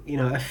think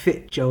a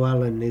fit Joe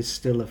Allen is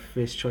still a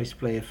first choice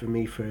player for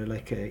me for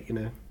like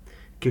a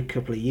good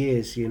couple of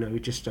years. We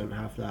just don't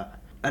have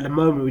that at the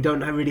moment. We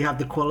don't really have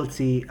the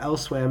quality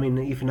elsewhere. I mean,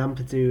 even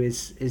Ampadu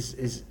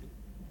is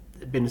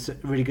been a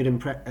really good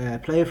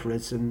player for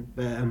us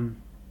and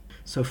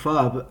so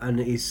far, and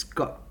he's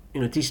got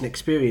decent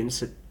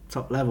experience at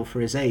top level for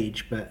his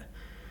age, but.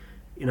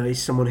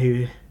 he's someone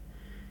who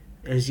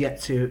has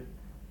yet to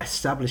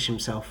establish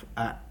himself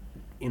at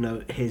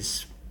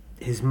his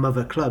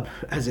mother club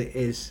as it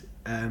is.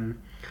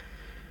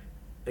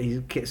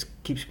 He keeps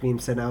being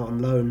sent out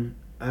on loan.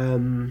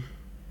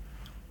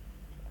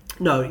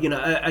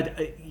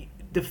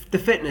 The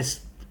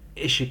fitness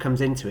issue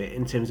comes into it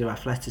in terms of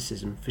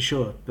athleticism for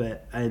sure,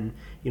 but a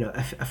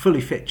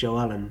fully fit Joe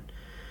Allen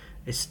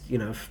is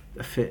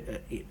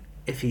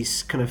if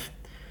he's kind of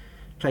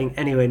playing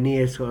anywhere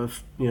near sort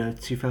of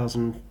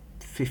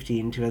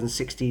 2015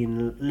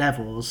 2016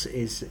 levels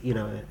is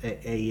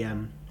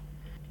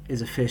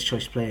is a first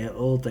choice player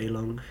all day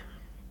long.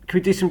 Can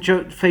we do some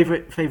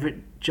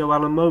favourite Joe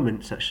Allen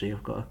moments? Actually,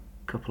 I've got a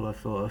couple I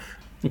thought of.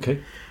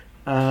 Okay.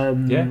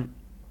 Yeah.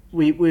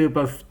 We were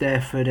both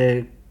there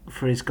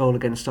for his goal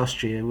against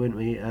Austria, weren't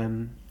we?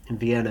 In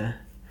Vienna,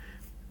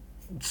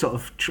 sort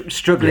of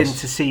struggling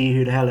to see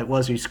who the hell it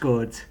was who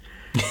scored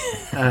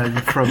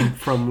from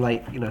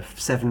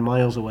 7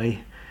 miles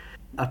away,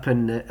 up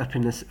in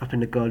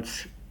the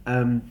gods.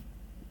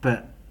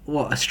 But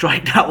what a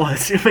strike that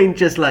was! I mean,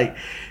 just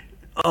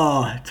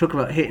talk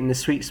about hitting the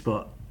sweet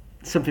spot.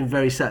 Something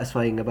very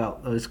satisfying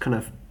about those kind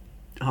of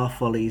half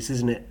volleys,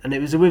 isn't it? And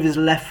it was with his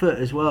left foot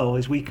as well,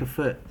 his weaker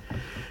foot.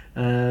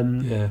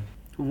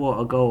 What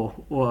a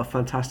goal! What a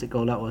fantastic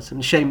goal that was.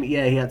 And shame, he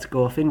had to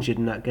go off injured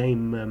in that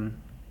game.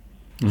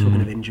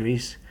 Talking of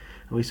injuries,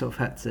 and we sort of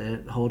had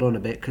to hold on a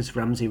bit because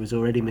Ramsey was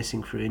already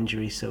missing through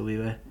injury, so we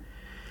were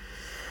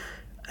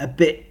a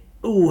bit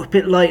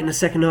light in the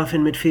second half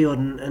in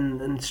midfield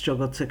and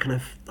struggled to kind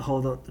of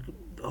hold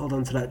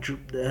on to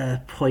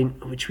that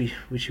point, which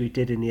we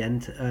did in the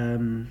end.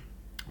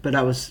 But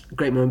that was a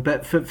great moment.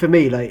 But for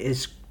me,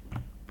 his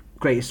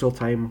greatest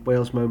all-time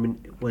Wales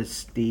moment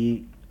was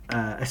the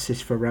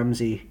assist for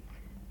Ramsey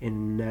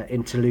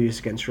in Toulouse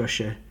against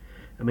Russia.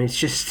 I mean, it's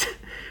just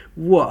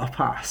what a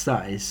pass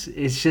that is.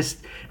 It's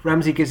just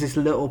Ramsey gives this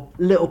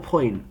little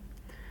point,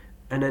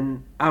 and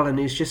then Allen,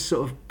 who's just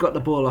sort of got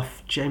the ball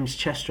off James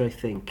Chester, I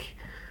think,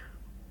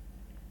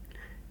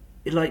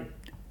 it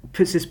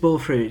puts this ball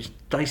through, it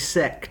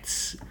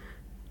dissects,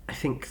 I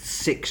think,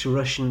 6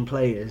 Russian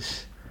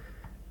players.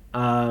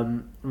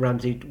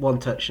 Ramsey one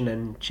touch and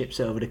then chips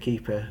it over the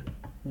keeper.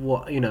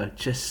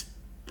 Just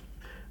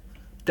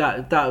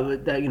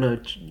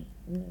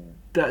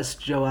that's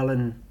Joe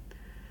Allen.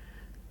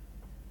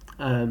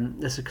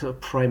 That's a kind of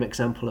prime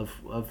example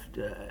of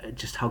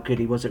just how good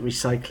he was at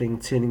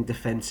recycling, turning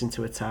defence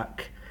into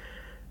attack,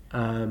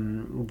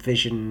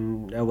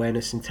 vision,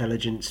 awareness,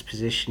 intelligence,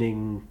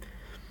 positioning.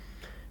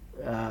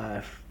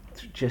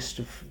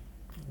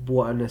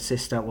 What an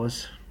assist that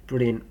was!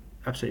 Brilliant,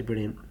 absolutely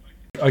brilliant.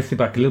 I think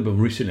back a little bit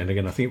more recently, and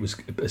again, I think it was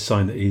a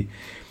sign that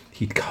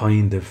he'd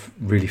kind of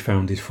really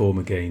found his form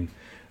again.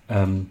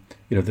 Both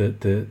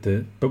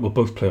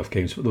playoff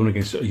games, but the one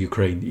against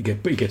Ukraine, he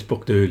gets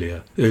booked early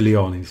on,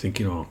 and you're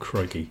thinking, oh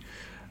crikey,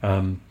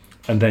 and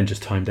then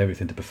just timed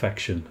everything to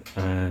perfection,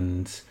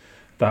 and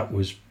that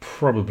was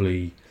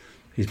probably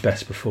his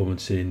best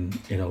performance in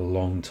a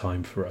long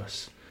time for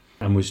us,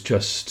 and was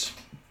just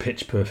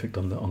pitch perfect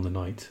on the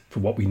night for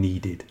what we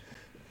needed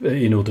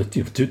in order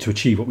to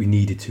achieve what we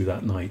needed to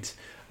that night.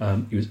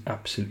 He was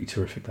absolutely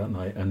terrific that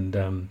night,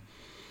 and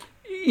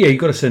you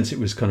got a sense it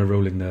was kind of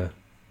rolling the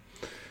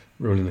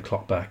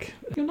clock back,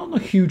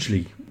 not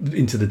hugely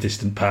into the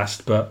distant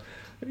past, but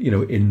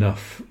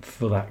enough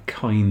for that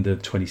kind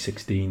of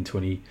 2015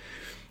 to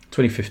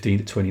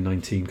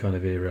 2019 kind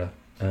of era,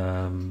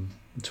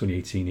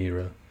 2018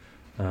 era.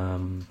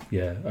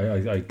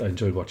 I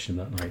enjoyed watching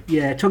him that night.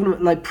 Yeah, talking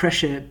about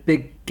pressure,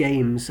 big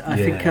games. I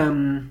think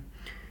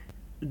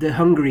the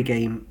Hungary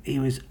game, he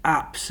was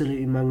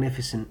absolutely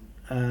magnificent.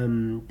 The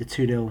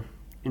 2-0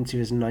 in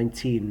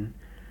 2019,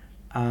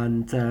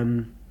 and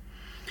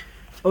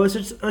I was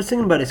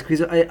thinking about this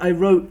because I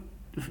wrote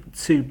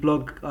 2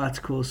 blog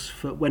articles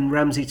for when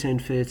Ramsey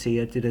turned 30.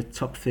 I did a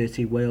top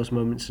 30 Wales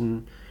moments,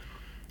 and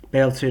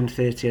Bale turned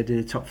 30. I did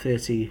a top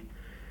 30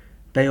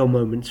 Bale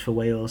moments for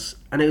Wales,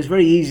 and it was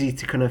very easy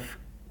to kind of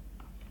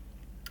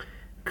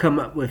come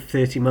up with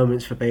 30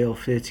 moments for Bale,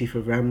 30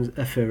 for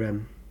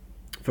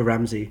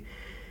Ramsey,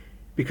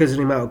 because of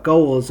the amount of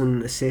goals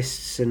and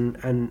assists, and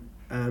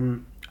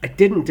I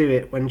didn't do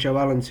it when Joe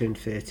Allen turned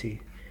 30.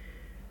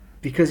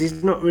 Because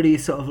he's not really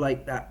sort of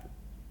like that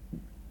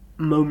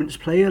moments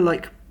player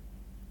like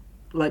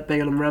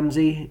Bale and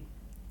Ramsey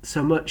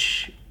so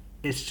much.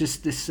 It's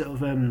just this sort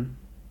of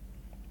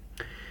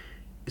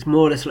it's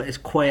more or less like this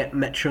quiet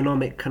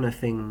metronomic kind of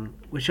thing,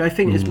 which I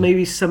think is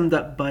maybe summed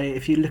up by,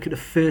 if you look at the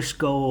first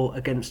goal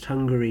against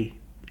Hungary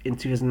in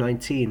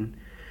 2019,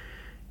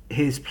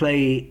 his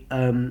play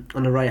on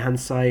the right hand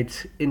side,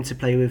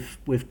 interplay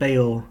with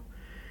Bale,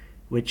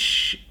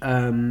 which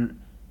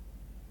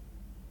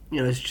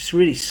it's just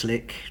really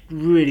slick,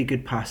 really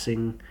good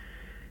passing.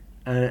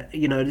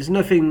 There's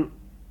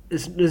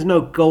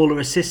no goal or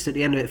assist at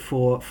the end of it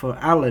for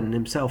Allen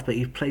himself, but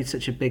he played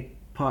such a big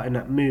part in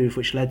that move,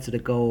 which led to the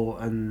goal,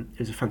 and it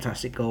was a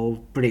fantastic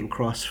goal, brilliant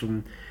cross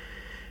from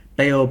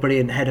Bale,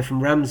 brilliant header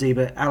from Ramsey,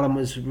 but Alan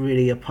was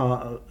really a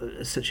part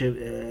of, such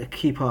a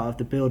key part of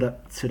the build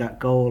up to that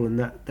goal, and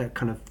that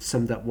kind of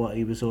summed up what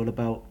he was all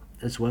about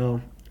as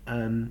well.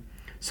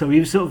 So he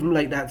was sort of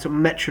like that sort of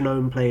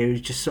metronome player who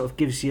just sort of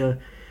gives your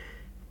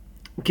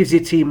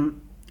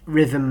team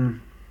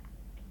rhythm.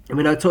 I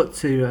mean, I talked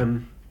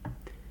to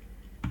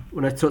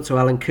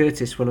Alan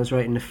Curtis when I was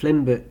writing the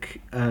Flynn book,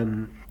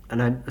 and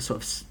I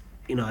sort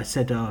of, I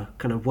said,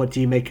 kind of, what do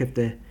you make of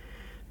the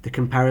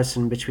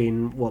comparison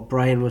between what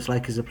Brian was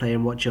like as a player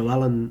and what Joe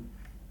Allen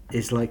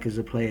is like as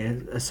a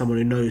player, as someone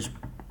who knows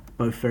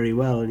both very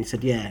well? And he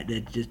said, yeah,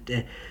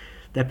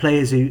 they're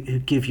players who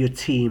give your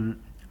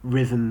team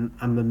rhythm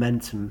and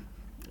momentum,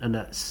 and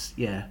that's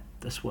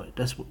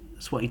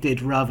what he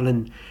did, rather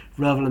than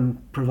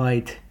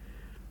provide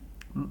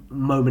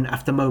moment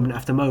after moment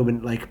after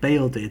moment like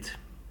Bale did.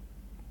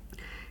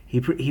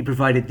 He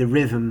provided the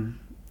rhythm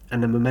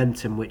and the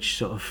momentum, which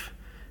sort of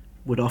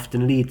would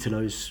often lead to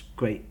those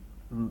great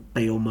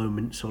Bale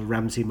moments or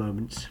Ramsey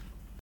moments.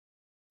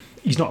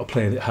 He's not a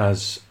player that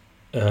has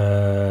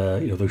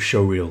those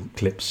showreel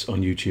clips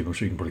on YouTube. I'm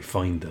sure you can probably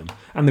find them,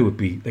 and they would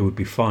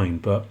be fine,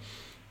 but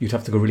you'd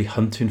have to go really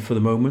hunting for the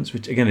moments,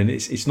 which again,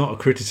 it's not a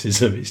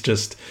criticism, it's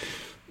just,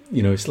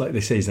 it's like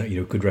they say, is that,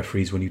 good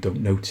referees, when you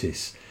don't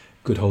notice,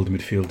 good holding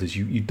midfielders,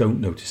 you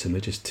don't notice them, they're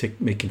just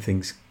making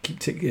things keep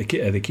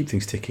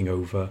things ticking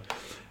over.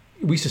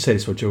 We used to say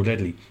this about Joe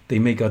Ledley, they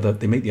make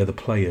the other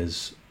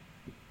players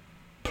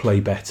play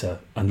better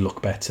and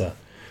look better.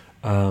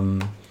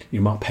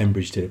 Mark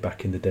Pembridge did it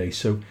back in the day.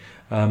 So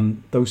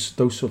those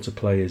sorts of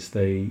players,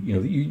 they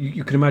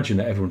you can imagine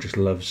that everyone just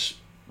loves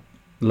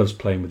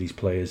playing with these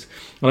players.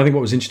 And I think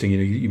what was interesting,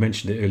 you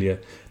mentioned it earlier,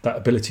 that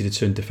ability to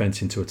turn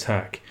defence into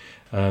attack.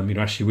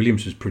 Ashley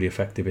Williams was pretty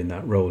effective in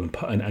that role,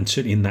 and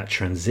certainly in that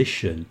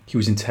transition, he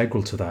was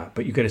integral to that.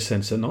 But you get a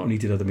sense that not only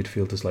did other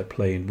midfielders like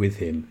playing with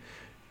him,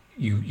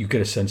 you get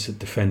a sense that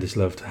defenders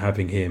loved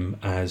having him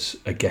as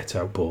a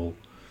get-out ball,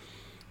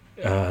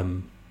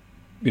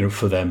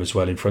 for them as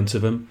well in front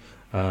of them.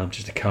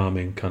 Just a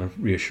calming, kind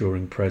of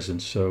reassuring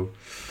presence. So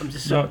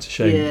it's a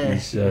shame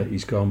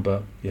he's gone,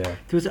 but yeah.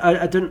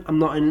 I'm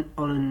not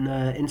on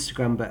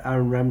Instagram, but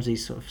Aaron Ramsey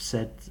sort of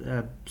said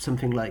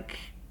something like,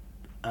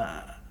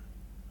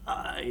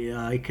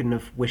 I couldn't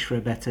have wished for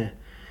a better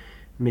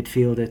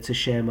midfielder to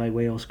share my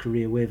Wales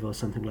career with, or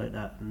something like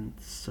that, and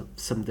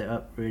summed it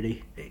up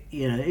really.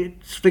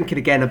 It's thinking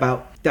again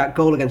about that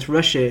goal against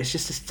Russia. It's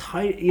just this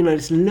tiny,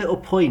 this little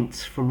point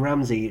from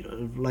Ramsey,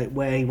 like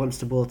where he wants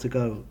the ball to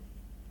go,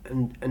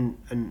 and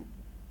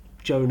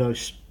Joe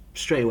knows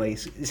straight away.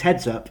 His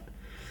head's up,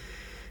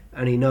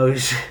 and he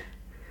knows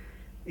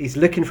he's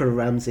looking for a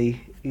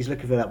Ramsey. He's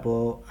looking for that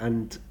ball,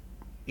 and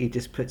he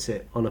just puts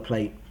it on a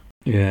plate.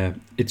 Yeah,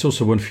 it's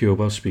also one fewer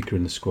Welsh speaker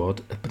in the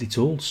squad, but it's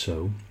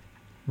also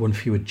one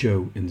fewer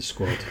Joe in the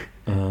squad,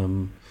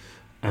 and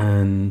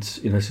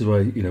this is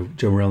why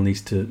Joe Morrell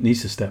needs to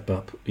step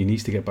up. He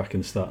needs to get back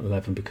in the starting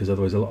 11, because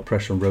otherwise a lot of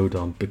pressure on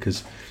Rodon,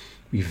 because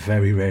we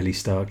very rarely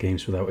start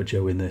games without a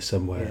Joe in there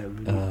somewhere.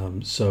 Yeah,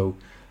 so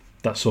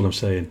that's all I'm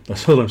saying.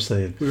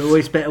 We're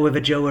always better with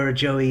a Joe or a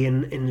Joey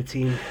in the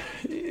team.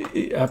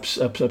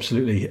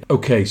 Absolutely.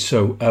 Okay,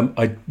 so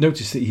I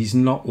noticed that he's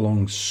not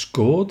long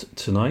scored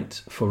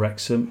tonight for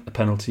Wrexham, a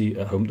penalty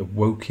at home to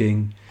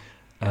Woking.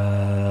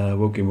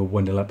 Woking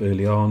were 1-0 up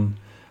early on.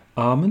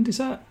 Armand, is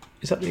that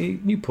the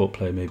Newport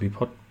player maybe?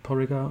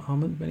 Porrigar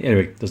Armand?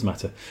 Anyway, doesn't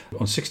matter.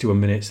 On 61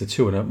 minutes, the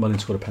 2-1 up. Mullin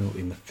scored a penalty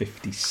in the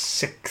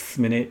 56th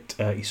minute.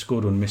 He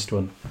scored one, missed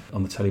one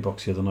on the telly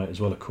box the other night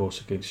as well, of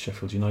course, against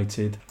Sheffield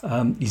United.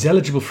 He's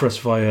eligible for us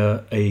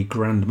via a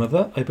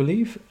grandmother, I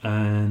believe,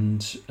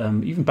 and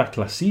even back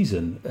last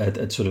season,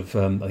 had sort of,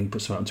 I think he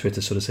put something on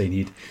Twitter sort of saying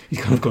he'd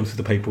kind of gone through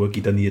the paperwork,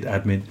 he'd done the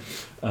admin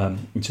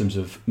in terms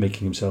of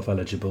making himself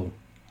eligible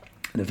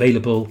and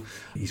available.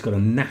 He's got a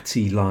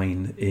natty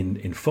line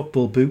in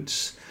football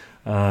boots.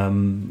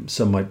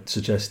 Some might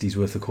suggest he's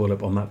worth a call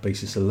up on that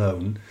basis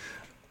alone,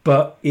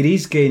 but it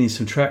is gaining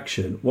some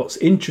traction. What's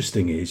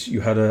interesting is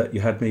you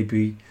had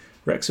maybe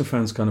Wrexham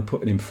fans kind of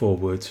putting him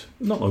forward,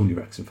 not only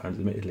Wrexham fans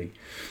admittedly,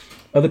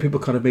 other people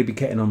kind of maybe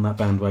getting on that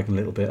bandwagon a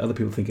little bit, other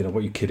people thinking, oh, what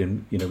are you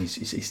kidding,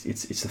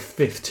 it's the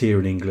fifth tier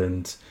in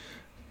England,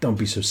 don't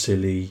be so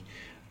silly,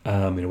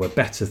 we're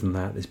better than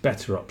that, there's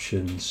better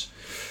options.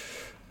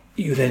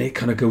 Then it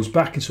kind of goes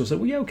back and sort of say,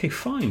 well, yeah, okay,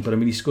 fine. But I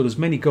mean, he scored as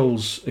many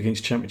goals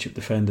against Championship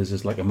defenders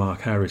as like a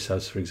Mark Harris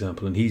has, for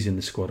example, and he's in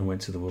the squad and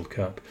went to the World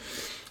Cup.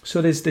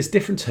 So there's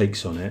different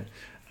takes on it.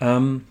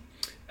 And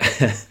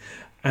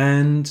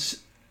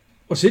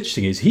what's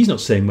interesting is he's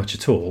not saying much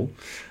at all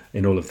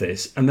in all of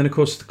this. And then, of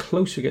course, the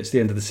closer it gets to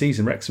the end of the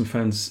season, Wrexham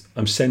fans,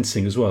 I'm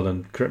sensing as well,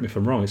 and correct me if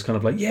I'm wrong, it's kind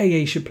of like, yeah,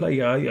 he should play.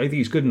 Yeah, I think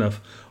he's good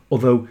enough.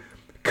 Although,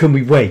 can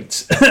we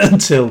wait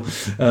until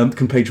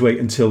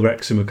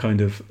Wrexham are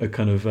kind of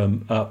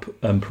up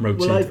and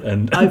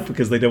promoted, I've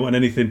because they don't want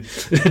anything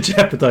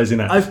jeopardising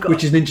that,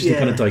 which is an interesting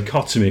kind of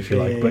dichotomy, if you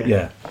like.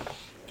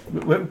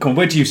 But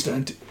where do you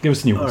stand? Give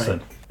us a nuance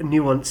then. A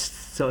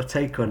nuanced sort of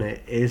take on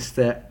it is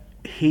that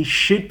he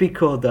should be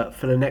called up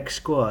for the next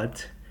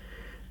squad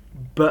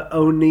but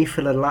only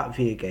for the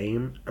Latvia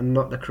game and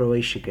not the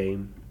Croatia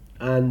game.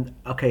 And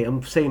okay,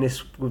 I'm saying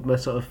this with my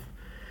sort of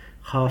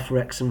half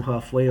Wrexham,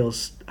 half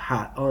Wales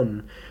hat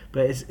on,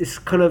 but it's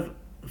kind of,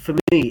 for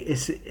me,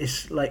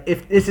 it's like,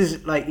 if this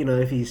is like,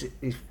 if he's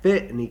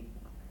fit and he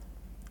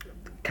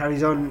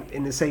carries on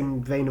in the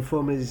same vein of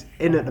form as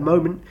in at the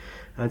moment,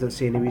 I don't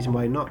see any reason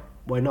why not.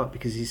 Why not?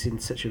 Because he's in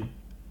such a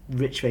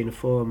rich vein of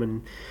form,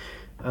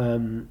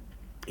 and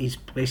he's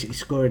basically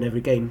scoring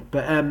every game.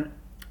 But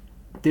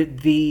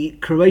the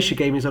Croatia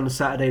game is on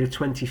Saturday the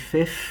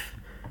 25th.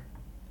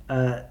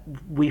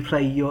 We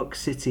play York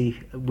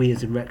City. We,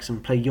 as in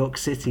Wrexham, play York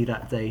City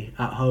that day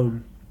at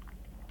home,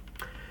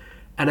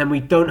 and then we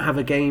don't have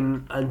a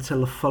game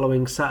until the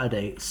following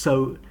Saturday.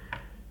 So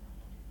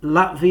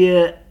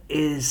Latvia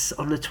is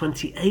on the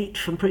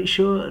 28th, I'm pretty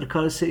sure, at the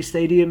Cardiff City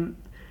Stadium.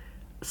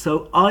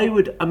 So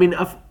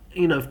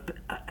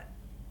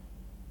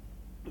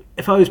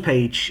if I was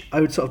Page, I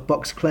would sort of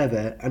box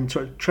clever and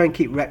try and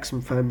keep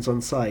Wrexham fans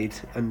on side,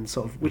 and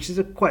sort of, which is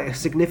quite a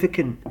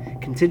significant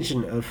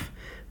contingent of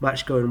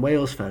match-going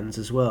Wales fans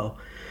as well,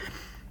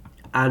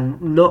 and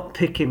not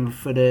pick him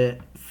for the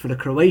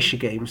Croatia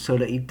game, so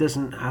that he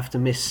doesn't have to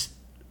miss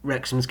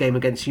Wrexham's game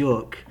against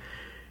York.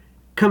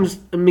 Comes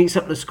and meets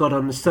up the squad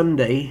on the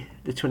Sunday,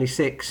 the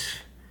 26th,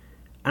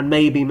 and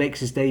maybe makes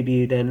his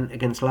debut then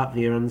against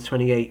Latvia on the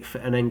 28th,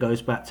 and then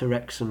goes back to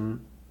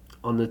Wrexham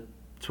on the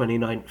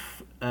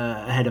 29th,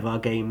 ahead of our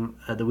game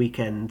at the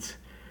weekend,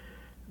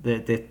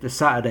 the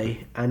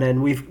Saturday. And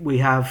then we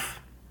have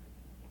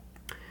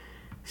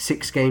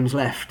 6 games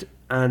left,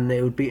 and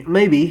it would be,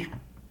 maybe,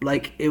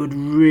 like, it would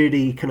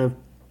really kind of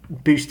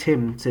boost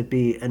him to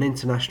be an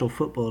international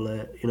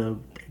footballer,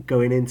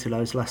 going into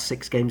those last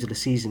 6 games of the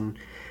season,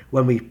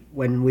 when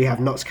we have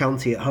Notts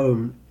County at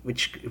home,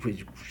 which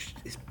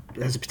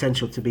has the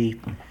potential to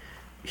be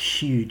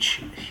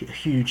huge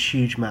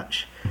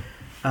match.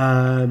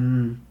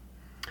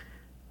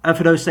 And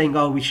for those saying,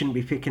 we shouldn't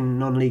be picking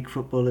non-league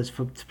footballers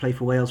to play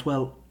for Wales,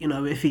 well,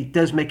 if he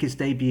does make his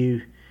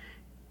debut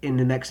in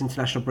the next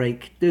international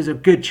break, there's a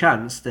good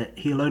chance that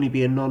he'll only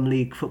be a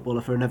non-league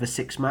footballer for another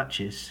 6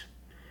 matches,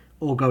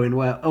 all going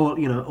well, or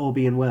all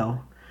being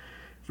well.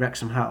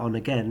 Wrexham hat on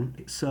again.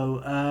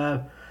 So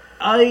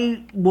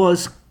I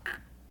was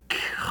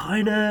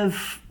kind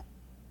of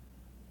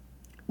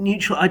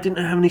neutral. I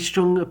didn't have any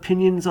strong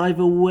opinions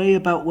either way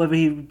about whether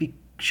he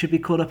should be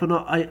called up or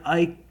not.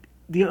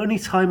 The only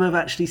time I've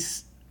actually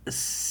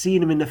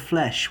seen him in the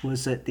flesh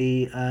was at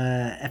the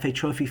FA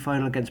Trophy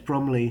final against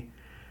Bromley,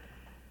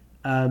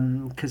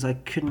 because I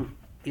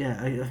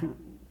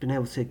haven't been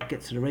able to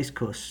get to the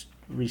racecourse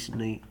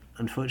recently,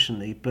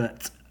 unfortunately.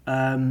 But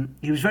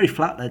he was very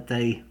flat that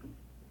day.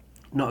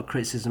 Not a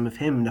criticism of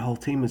him. The whole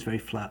team was very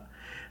flat,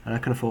 and I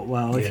kind of thought,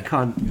 well, if you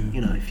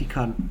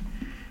can't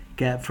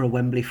get up for a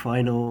Wembley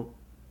final,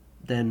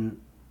 then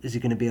is he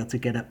going to be able to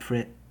get up for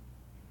it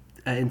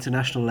at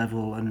international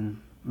level?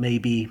 And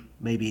maybe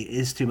it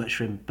is too much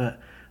for him. But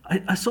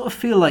I sort of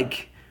feel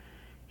like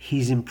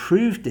he's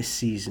improved this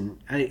season.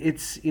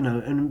 It's,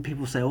 and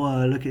people say,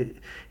 "Oh, look at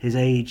his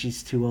age;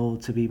 he's too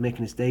old to be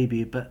making his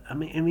debut." But I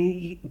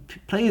mean,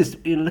 players.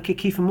 Look at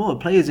Kiefer Moore.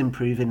 Players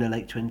improve in their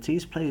late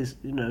 20s. Players,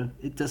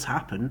 it does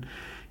happen.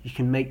 You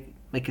can make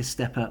a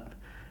step up.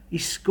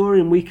 He's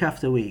scoring week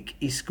after week.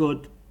 He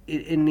scored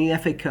in the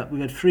FA Cup.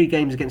 We had 3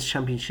 games against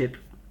Championship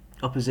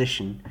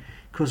opposition,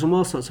 causing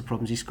all sorts of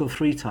problems. He scored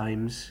 3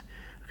 times.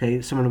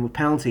 Okay, some of them were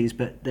penalties,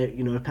 but they're,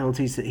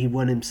 penalties that he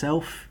won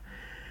himself.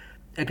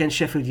 Against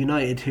Sheffield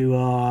United, who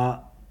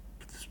are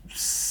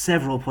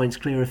several points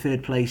clear of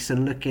 3rd place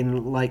and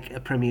looking like a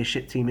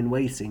Premiership team in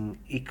waiting,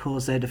 he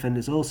caused their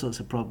defenders all sorts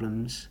of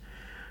problems.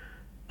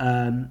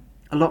 A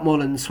lot more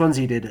than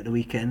Swansea did at the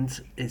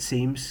weekend, it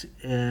seems.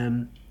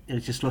 It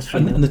just lost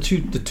 3-0. And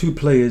the two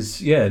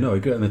players, I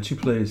agree. And the 2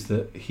 players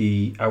that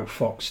he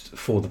outfoxed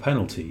for the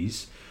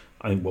penalties,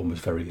 I think one was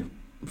very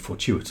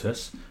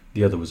fortuitous,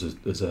 the other was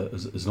as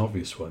an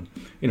obvious one.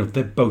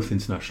 They're both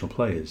international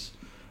players.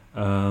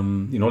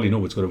 Ollie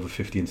Norwood's got over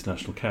 50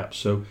 international caps,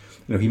 so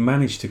he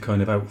managed to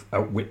kind of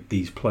outwit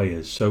these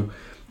players. So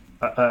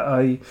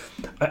I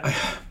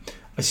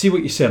see what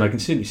you're saying. I can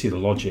certainly see the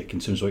logic in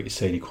terms of what you're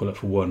saying. You call it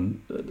for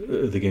one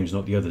of the games,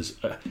 not the others,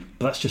 but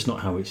that's just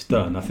not how it's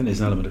done. I think there's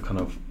an element of kind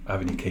of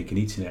having your cake and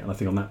eating it, and I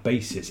think on that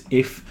basis,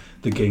 if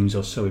the games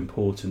are so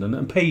important,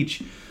 and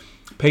Paige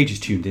is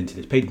tuned into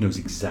this, Paige knows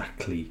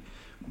exactly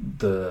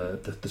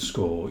the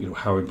score,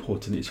 how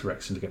important it is for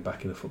Wrexham to get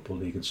back in the Football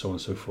League and so on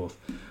and so forth.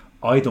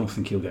 I don't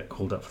think he'll get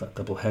called up for that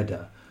double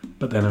header.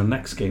 But then our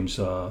next games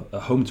are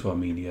at home to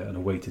Armenia and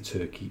away to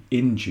Turkey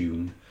in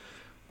June.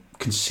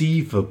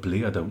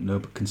 Conceivably, I don't know,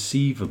 but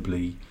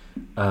conceivably,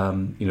 the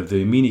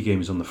Armenia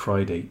game is on the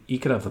Friday. He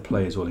could have the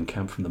players all in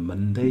camp from the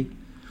Monday.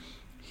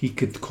 He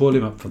could call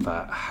him up for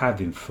that, have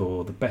him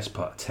for the best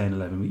part of 10,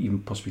 11, even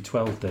possibly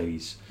 12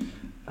 days.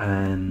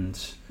 And,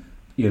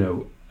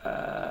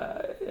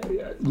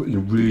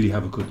 really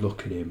have a good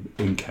look at him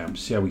in camp,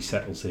 see how he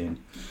settles in.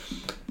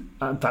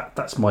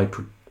 That's my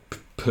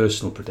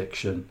personal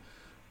prediction.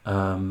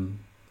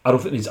 I don't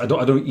think he's not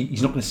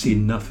going to see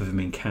enough of him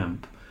in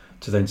camp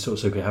to then sort of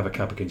say, okay, have a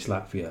cap against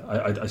Latvia.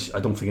 I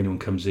don't think anyone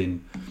comes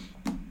in.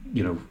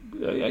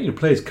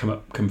 Players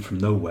come from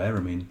nowhere. I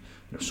mean,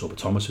 Sorba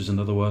Thomas was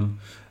another one.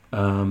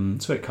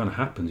 So it kind of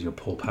happens.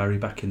 Paul Parry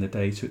back in the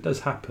day. So it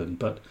does happen,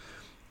 but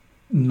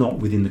not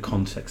within the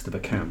context of a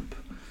camp.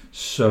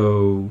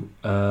 So,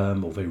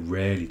 or very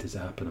rarely does it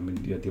happen. I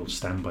mean, you had the old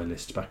standby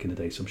lists back in the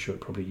day, so I'm sure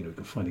it probably, you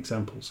can find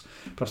examples.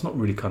 But that's not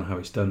really kind of how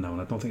it's done now, and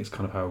I don't think it's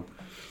kind of how,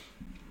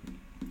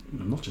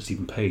 not just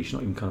even Page,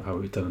 not even kind of how it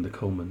was done under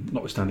Coleman.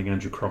 Notwithstanding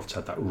Andrew Crofts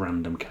had that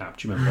random cap.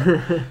 Do you remember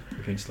that?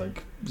 Against,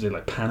 was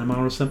it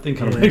Panama or something?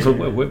 Kind of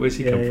where's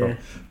he come from?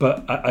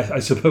 But I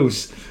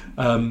suppose,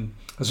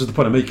 that's the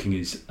point I'm making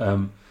is,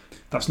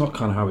 that's not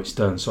kind of how it's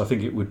done. So I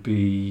think it would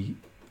be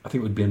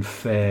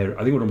unfair. I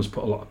think it would almost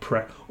put a lot of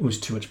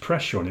almost too much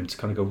pressure on him to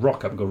kind of go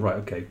rock up and go, right,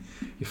 okay,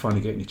 you're finally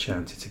getting your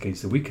chance. It's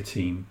against the weaker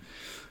team.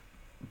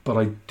 But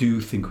I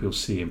do think we'll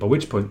see him. By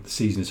which point the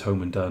season is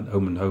home and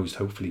hosed,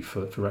 hopefully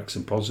for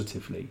Wrexham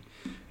positively.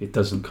 It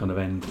doesn't kind of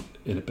end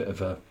in a bit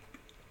of a.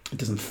 It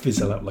doesn't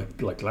fizzle out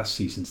like last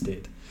season's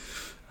did.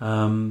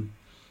 And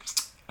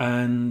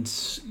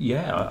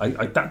yeah,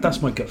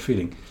 that's my gut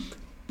feeling.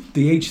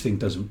 The age thing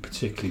doesn't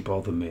particularly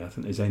bother me. I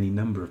think there's any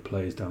number of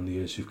players down the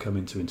years who've come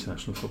into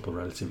international football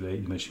relatively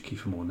late. You mentioned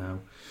Kiefer Moore now,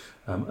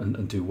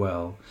 and do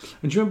well.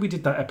 And do you remember we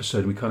did that episode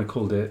and we kind of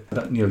called it,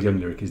 that Neil Young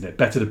lyric, isn't it?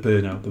 Better to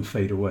burn out than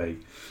fade away.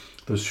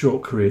 Those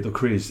international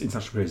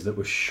careers that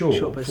were short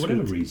for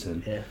whatever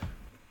reason,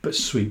 but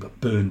sweet, but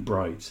burn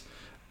bright.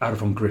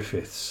 Adavon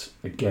Griffiths,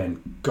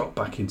 again, got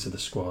back into the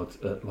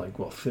squad at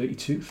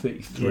 32,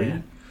 33.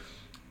 Yeah.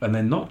 And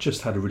then not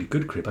just had a really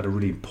good career, but had a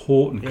really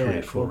important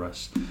career for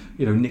us.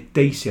 Nick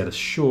Dacey had a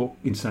short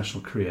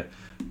international career,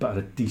 but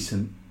had a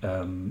decent,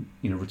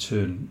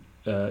 return,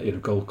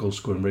 goal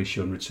scoring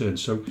ratio and return.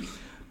 So,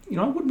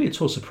 I wouldn't be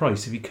at all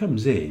surprised if he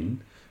comes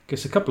in,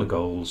 gets a couple of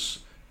goals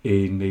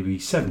in maybe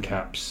 7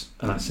 caps,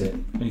 and that's it.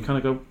 And you kind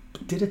of go,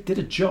 did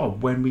a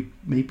job when we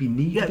maybe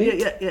needed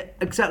it. Yeah,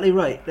 exactly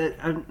right.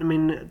 I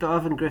mean, the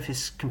Adavon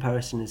Griffiths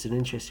comparison is an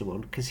interesting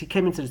one because he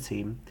came into the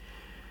team.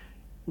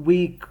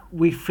 We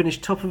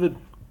finished top of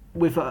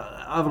with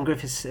Adavon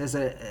Griffiths as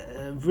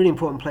a really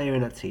important player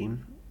in that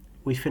team.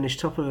 We finished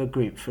top of a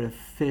group for the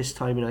first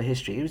time in our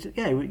history. It was,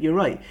 you're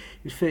right.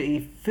 He was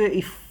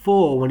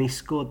 34 when he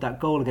scored that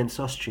goal against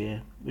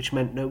Austria, which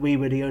meant that we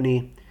were the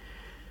only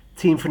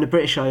team from the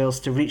British Isles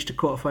to reach the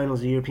quarterfinals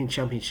of the European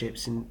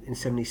Championships in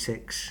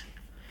 '76.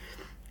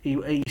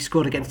 He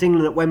scored against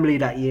England at Wembley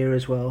that year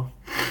as well,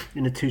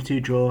 in a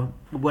 2-2 draw.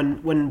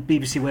 Won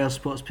BBC Wales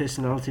Sports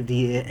Personality of the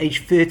Year,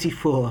 aged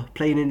 34,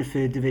 playing in the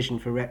 3rd division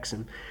for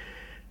Wrexham.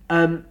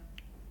 And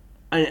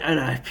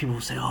people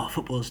will say,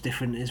 football's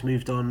different, it's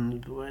moved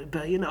on.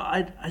 But,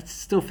 I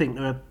still think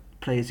there are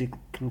players who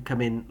can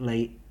come in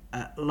late,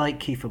 like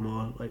Kiefer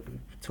Moore, like we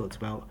talked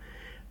about,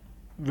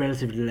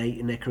 relatively late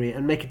in their career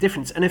and make a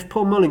difference. And if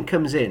Paul Mullin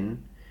comes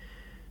in,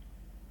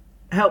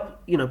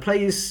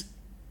 plays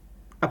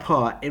a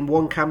part in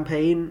one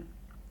campaign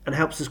and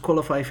helps us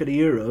qualify for the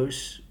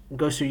Euros and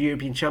goes to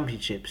European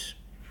Championships,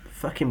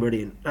 fucking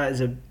brilliant.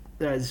 That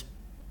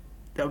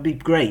would be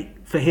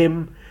great for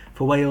him,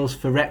 for Wales,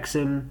 for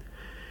Wrexham,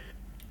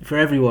 for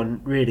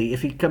everyone really.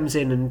 If he comes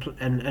in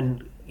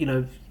and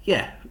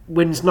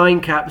wins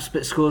 9 caps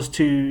but scores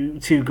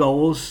two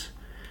goals,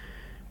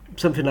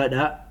 something like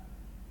that.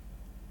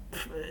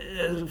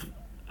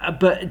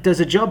 But does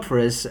a job for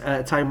us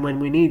at a time when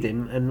we need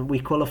him and we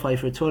qualify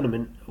for a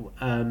tournament.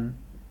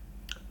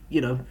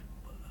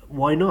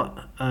 Why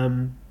not?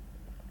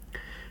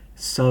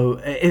 So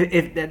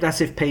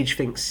if Page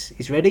thinks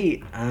he's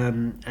ready,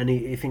 and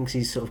he thinks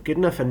he's sort of good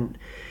enough, and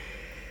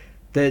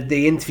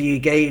the interview he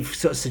gave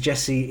sort of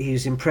suggests he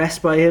was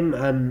impressed by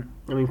him.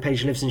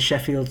 Page lives in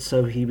Sheffield,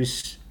 so he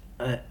was.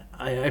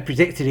 I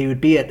predicted he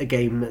would be at the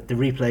game at the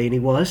replay, and he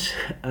was.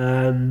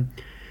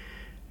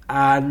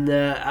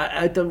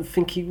 I don't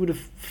think he could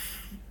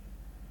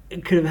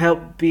have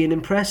helped being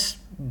impressed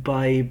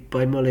by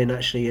Mullin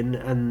actually,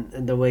 and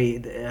the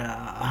way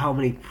how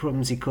many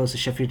problems he caused the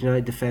Sheffield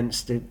United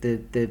defence,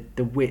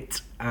 the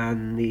wit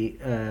and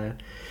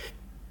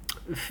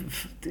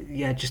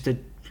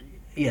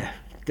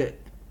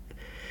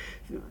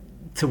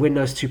to win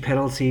those 2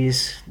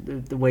 penalties,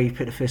 the way he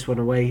put the first one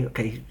away.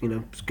 Okay,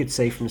 it's a good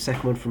save from the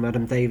second one from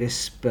Adam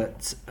Davis,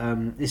 but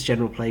his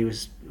general play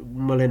was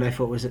Mullin. I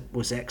thought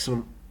was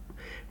excellent.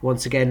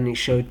 Once again, he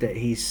showed that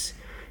he's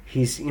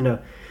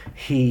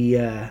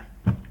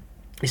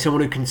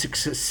someone who can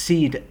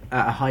succeed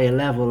at a higher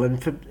level.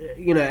 And for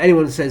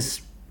anyone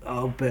says,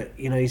 but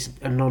he's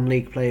a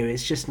non-league player,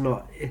 it's just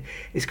not.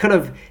 It's kind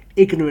of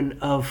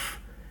ignorant of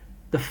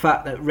the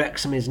fact that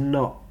Wrexham is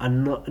not a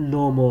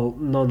normal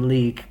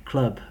non-league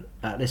club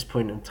at this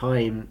point in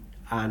time,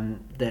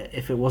 and that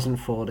if it wasn't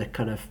for the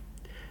kind of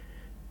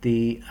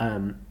the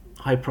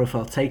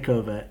high-profile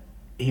takeover,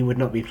 he would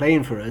not be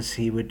playing for us.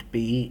 He would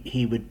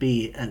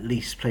be at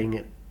least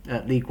playing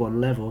at League One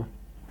level.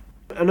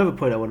 Another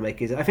point I want to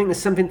make is I think there's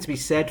something to be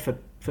said for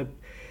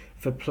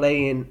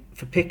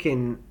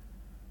picking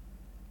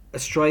a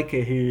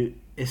striker who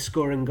is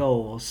scoring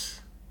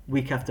goals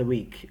week after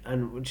week,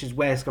 and which is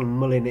where Scott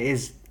Mullin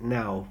is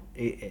now.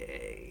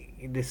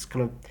 This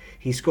kind of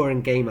he's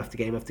scoring game after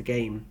game after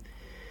game.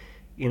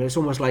 You know, it's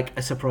almost like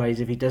a surprise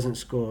if he doesn't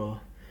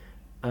score.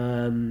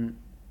 And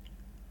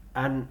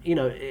you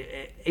know,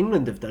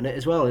 England have done it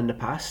as well in the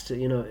past.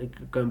 You know,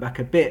 going back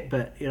a bit,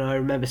 but you know, I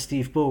remember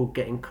Steve Bull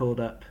getting called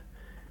up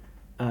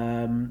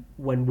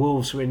when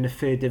Wolves were in the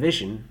third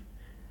division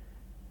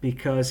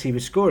because he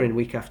was scoring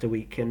week after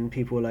week, and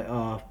people were like,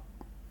 "Oh."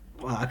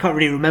 Well, I can't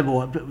really remember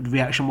what the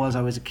reaction was.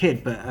 I was a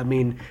kid, but I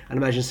mean, I'd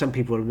imagine some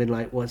people would have been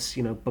like, "What's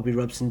Bobby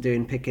Robson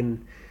doing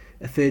picking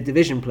a third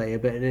division player?"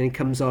 But then he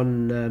comes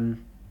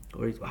on, I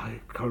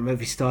can't remember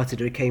if he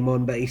started or he came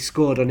on, but he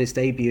scored on his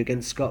debut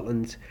against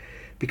Scotland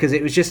because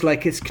it was just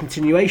like it's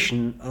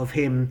continuation of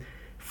him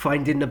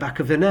finding the back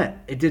of the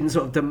net. It didn't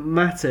sort of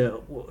matter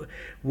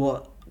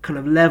what kind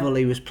of level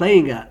he was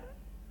playing at.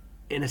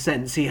 In a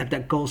sense, he had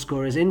that goal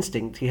scorer's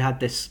instinct. He had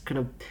this kind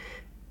of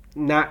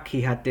knack. He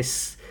had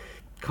this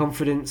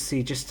confidence.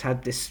 He just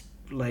had this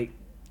like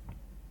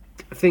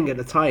thing at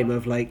the time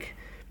of like,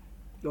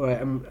 all right,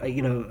 I'm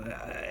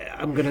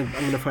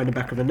gonna find the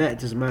back of the net. It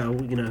doesn't matter,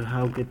 you know,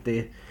 how good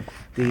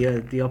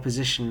the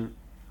opposition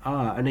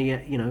are. And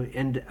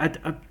and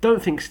I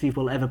don't think Steve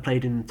Bull ever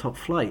played in top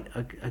flight.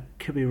 I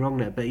could be wrong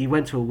there, but he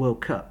went to a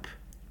World Cup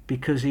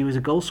because he was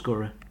a goal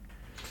scorer.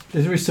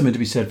 There is something to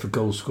be said for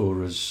goal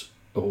scorers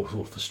or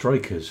for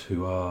strikers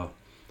who are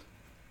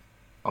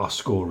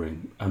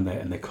scoring and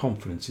their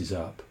confidence is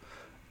up.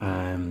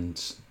 And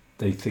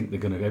they think they're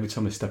going to, every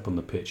time they step on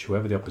the pitch,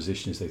 whoever the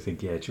opposition is, they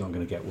think, yeah, I'm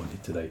going to get one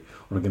today,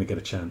 or I'm going to get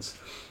a chance.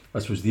 I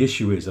suppose the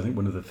issue is, I think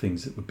one of the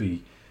things that would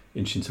be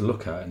interesting to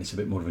look at, and it's a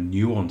bit more of a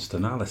nuanced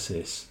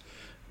analysis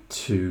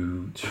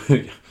to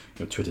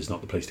Twitter's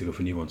not the place to go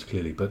for nuance,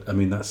 clearly, but I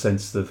mean that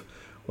sense of,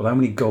 well, how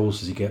many goals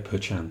does he get per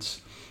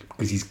chance?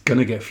 Because he's going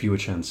to get fewer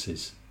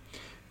chances.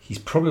 He's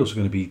probably also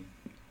going to be,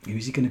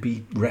 is he going to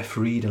be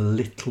refereed a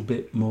little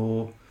bit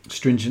more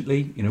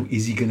stringently? You know,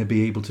 is he going to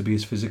be able to be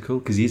as physical?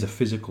 Because he is a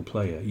physical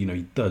player. You know,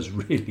 he does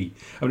really.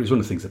 I mean, it was one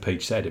of the things that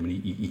Page said. I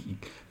mean,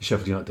 the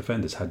Sheffield United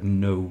defenders had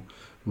no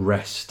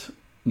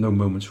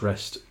moment's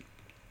rest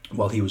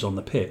while he was on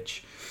the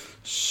pitch.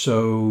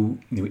 So,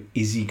 you know,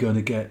 is he going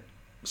to get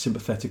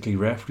sympathetically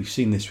ref? We've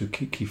seen this with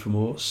Kiefer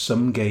Moore.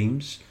 Some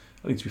games,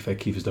 I think to be fair,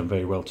 Kiefer's done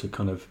very well to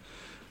kind of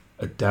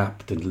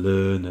adapt and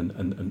learn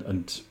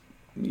and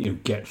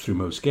get through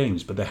most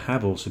games, but there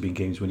have also been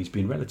games when he's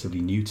been relatively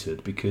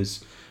neutered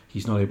because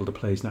he's not able to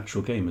play his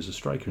natural game as a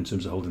striker in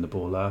terms of holding the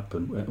ball up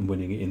and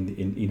winning it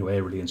in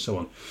aerially and so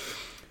on.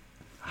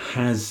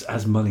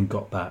 Has Mullin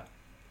got that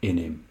in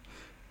him?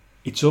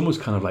 It's almost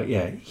kind of like,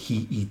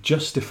 he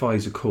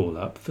justifies a call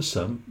up for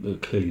some,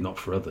 clearly not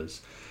for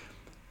others.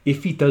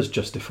 If he does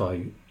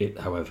justify it,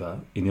 however,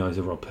 in the eyes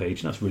of Rob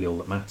Page, and that's really all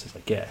that matters,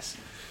 I guess,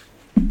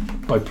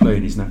 by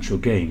playing his natural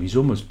game, he's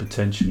almost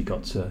potentially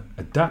got to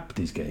adapt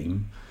his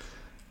game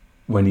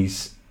when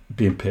he's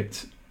being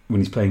picked, when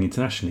he's playing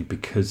internationally,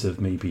 because of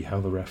maybe how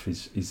the ref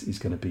is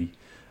going to be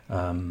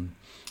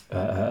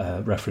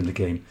refereeing the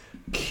game.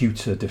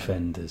 Cuter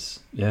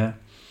defenders, who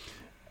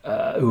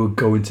are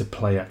going to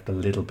play act a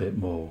little bit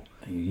more.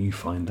 You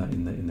find that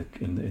in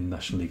the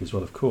National League as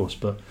well, of course.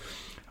 But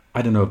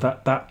I don't know,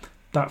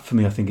 that for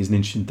me, I think, is an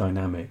interesting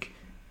dynamic.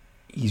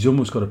 He's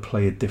almost got to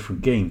play a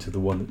different game to the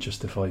one that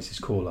justifies his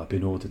call up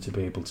in order to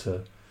be able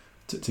to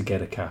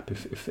get a cap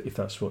if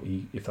that's what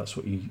he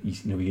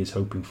is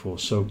hoping for.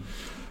 So,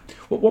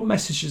 what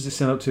message does this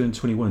send out to in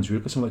 21s? We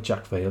look at someone like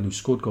Jack Vale, who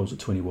scored goals at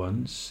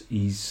 21s.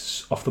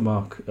 He's off the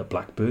mark at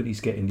Blackburn.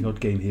 He's getting the odd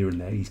game here and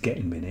there. He's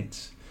getting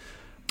minutes.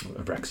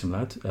 A Wrexham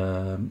lad,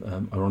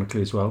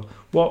 ironically as well.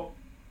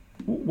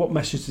 What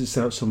message does it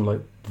send out to someone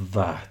like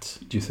that,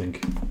 do you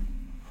think?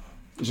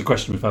 It's a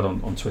question we've had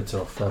on Twitter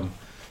off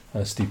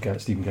Stephen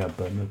Gabb,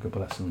 God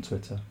bless him, on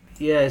Twitter.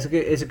 Yeah, it's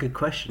a good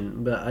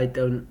question, but I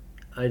don't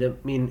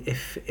mean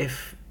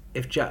if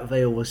Jack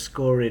Vale was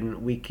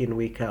scoring week in,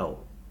 week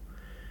out,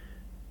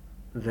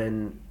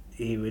 then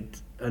he would,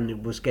 and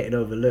it was getting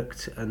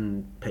overlooked,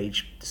 and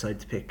Page decided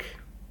to pick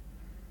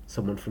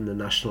someone from the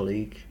National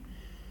League.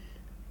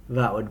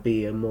 That would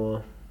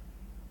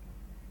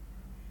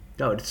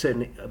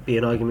certainly be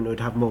an argument that would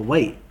have more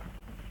weight,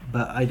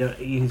 but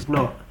he's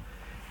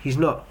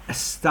not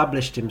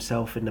established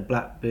himself in the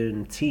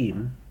Blackburn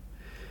team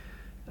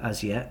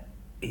as yet.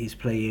 He's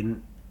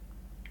playing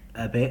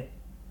a bit,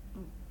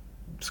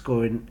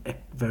 scoring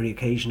very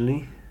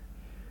occasionally,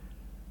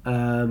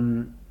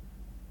 and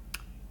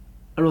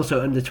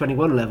also under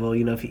 21 level.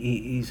 You know, if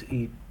he's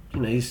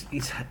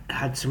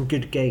had some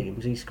good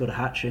games. He scored a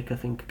hat-trick, I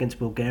think, against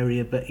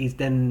Bulgaria, but he's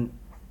then,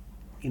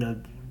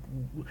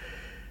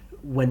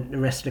 went the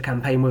rest of the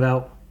campaign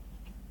without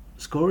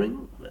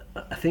scoring,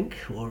 I think,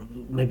 or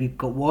maybe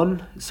got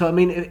one. So, I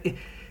mean,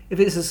 if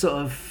it's a sort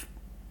of...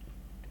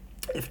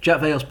 If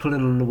Jack Vale's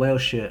pulling on the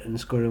Wales shirt and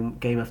scoring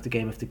game after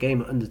game after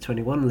game at under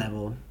 21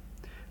 level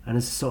and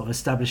has sort of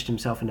established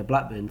himself in the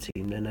Blackburn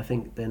team, then I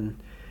think then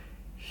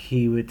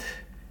he would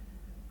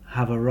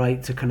have a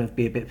right to kind of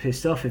be a bit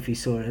pissed off if he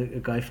saw a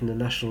guy from the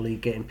National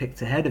League getting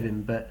picked ahead of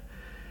him, but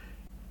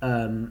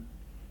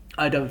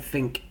I don't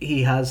think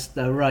he has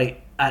the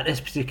right at this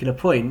particular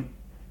point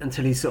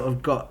until he's sort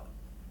of got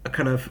a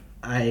kind of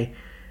a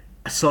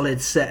solid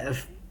set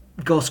of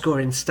goal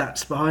scoring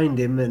stats behind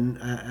him and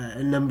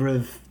a number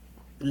of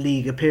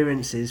league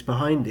appearances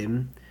behind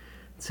him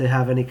to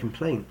have any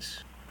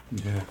complaints.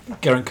 Yeah,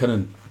 Geraint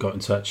Cunnan got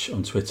in touch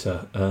on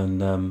Twitter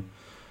and on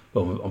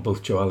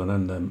both Joe Allen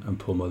and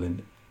Paul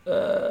Mullin.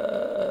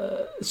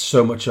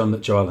 So much on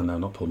that Joe Allen now,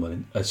 not Paul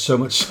Mullin. So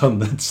much on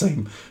the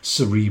same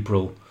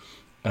cerebral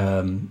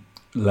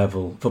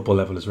football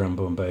level as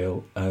Rambo and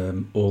Bale,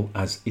 all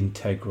as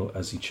integral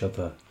as each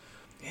other.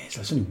 Yeah,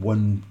 there's only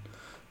one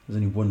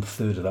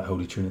third of that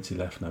Holy Trinity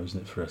left now,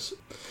 isn't it, for us?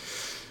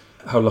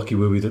 How lucky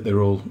were we that they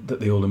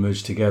all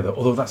emerged together?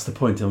 Although that's the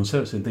point. On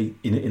certain, they,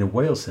 in a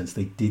Wales sense,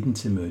 they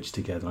didn't emerge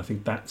together. I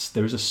think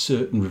there is a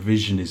certain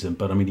revisionism,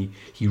 but I mean,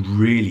 he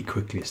really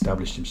quickly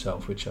established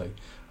himself, which I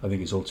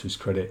think is all to his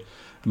credit.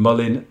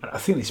 Mullin, I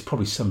think this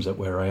probably sums up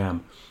where I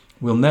am.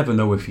 We'll never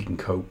know if he can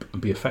cope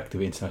and be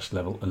effective at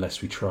international level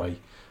unless we try.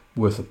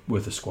 Worth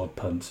a squad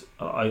punt.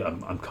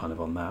 I'm kind of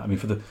on that. I mean,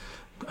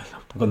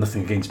 I've got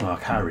nothing against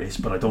Mark Harris,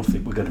 but I don't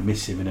think we're going to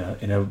miss him in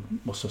a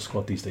what's the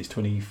squad these days?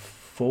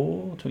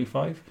 24,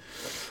 25.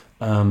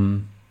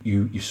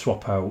 You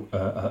swap out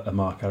a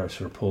Mark Harris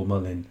for a Paul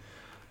Mullin.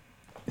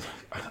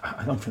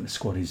 I don't think the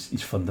squad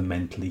is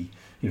fundamentally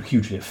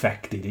hugely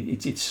affected.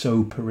 It's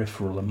so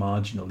peripheral and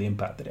marginal, the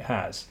impact that it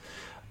has.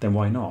 Then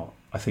why not?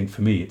 I think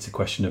for me it's a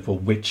question of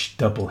which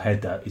double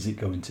header is it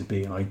going to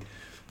be, and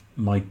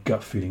my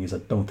gut feeling is I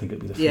don't think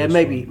it'll be the first one.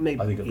 Maybe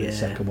I think it'll be the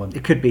second one.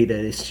 It could be that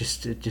it's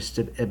just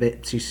a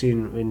bit too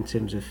soon in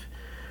terms of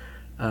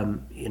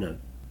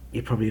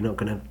you're probably not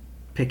going to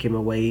pick him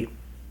away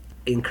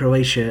in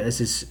Croatia as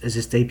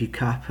his debut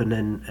cap, and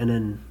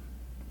then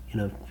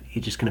you're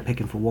just going to pick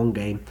him for one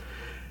game.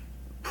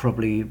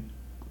 Probably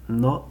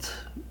not.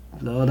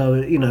 Although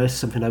it's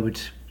something I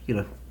would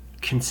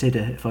consider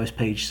if I was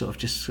Page,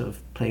 sort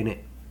of playing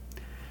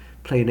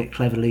it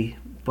cleverly,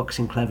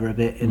 boxing clever a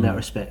bit in that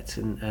respect,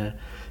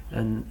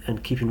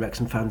 and keeping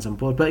Wrexham fans on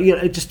board. But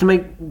just to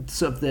make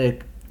sort of the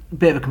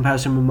bit of a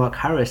comparison with Mark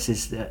Harris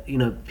is that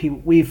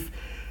we've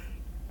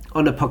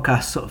on the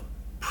podcast sort of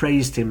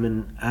praised him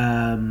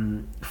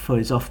and for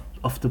his off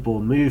the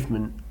ball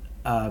movement,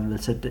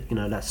 and said that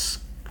that's.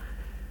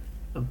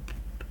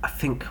 I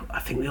think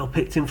we all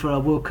picked him for our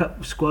World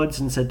Cup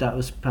squads and said that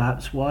was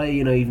perhaps why,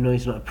 even though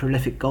he's not a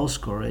prolific goal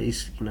scorer, he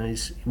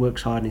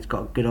works hard and he's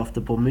got good off the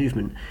ball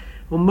movement.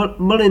 Well,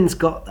 Mullin's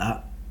got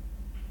that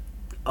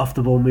off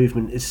the ball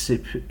movement is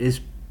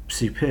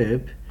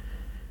superb,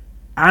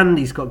 and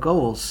he's got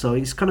goals, so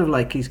he's kind of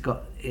like he's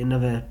got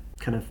another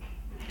kind of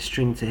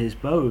string to his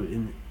bow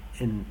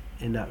in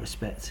that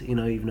respect.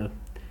 Even though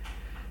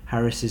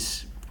Harris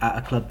is at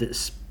a club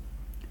that's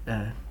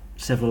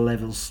several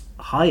levels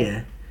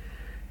higher.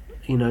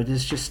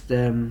 There's just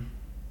if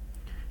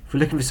we're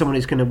looking for someone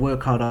who's going to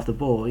work hard off the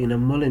ball,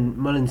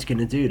 Mullin's going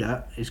to do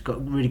that. He's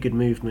got really good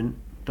movement,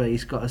 but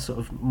he's got a sort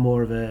of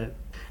more of a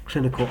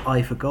clinical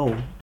eye for goal.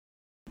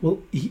 Well,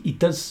 he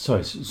does.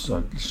 Sorry,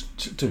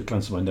 to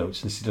glance at my notes.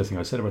 This is the other thing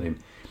I said about him.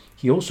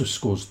 He also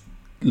scores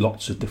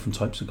lots of different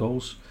types of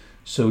goals.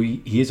 So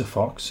he is a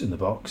fox in the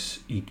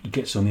box. He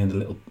gets on the end of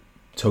little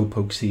toe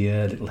pokes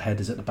here, little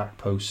headers at the back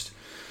post,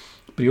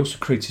 but he also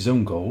creates his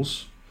own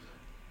goals.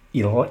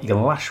 You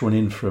can lash one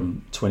in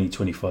from 20,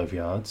 25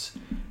 yards.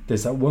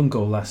 There's that one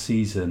goal last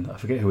season, I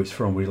forget who it's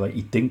from, where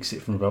he dinks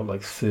it from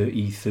about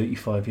 30,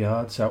 35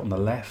 yards out on the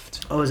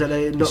left. Oh, is that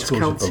the Notts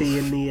County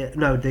in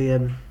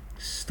the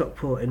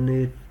Stockport in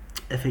the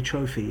FA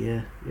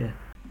Trophy? Yeah.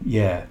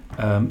 Yeah,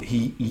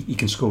 he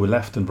can score with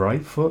left and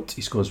right foot.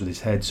 He scores with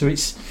his head. So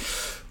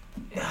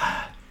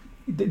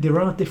there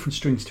are different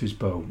strings to his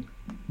bow.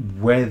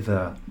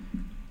 Whether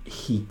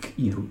he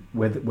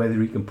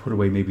can put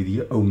away maybe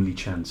the only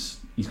chance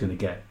he's going to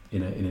get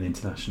in an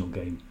international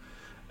game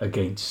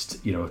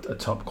against a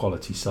top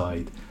quality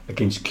side,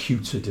 against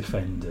cuter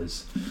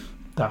defenders,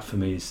 that for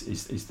me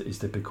is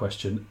the big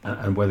question,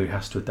 and whether he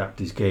has to adapt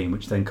his game,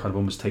 which then kind of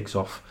almost takes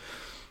off,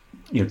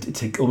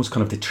 almost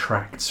kind of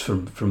detracts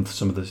from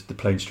some of the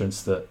playing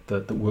strengths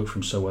that work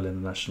from so well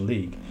in the National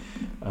League,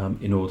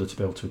 in order to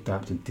be able to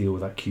adapt and deal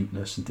with that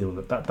cuteness and deal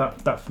with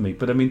that for me.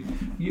 But I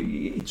mean,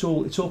 it's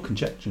all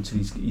conjecture until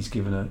he's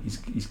given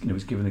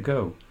a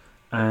go,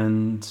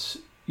 and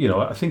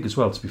I think as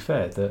well, to be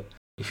fair, that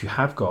if you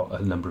have got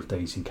a number of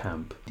days in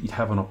camp, you'd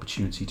have an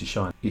opportunity to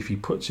shine. If he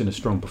puts in a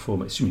strong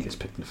performance, assuming he gets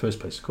picked in the first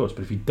place, of course,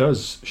 but if he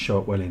does show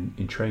up well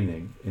in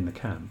training in the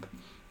camp,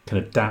 can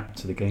adapt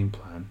to the game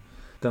plan,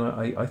 then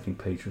I think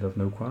Page would have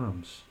no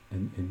qualms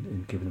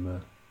in giving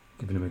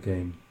him a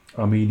game.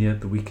 Armenia,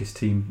 the weakest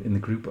team in the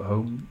group at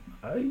home.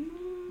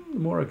 The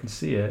more I can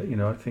see it,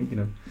 I think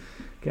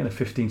getting a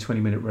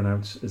 15-20 minute run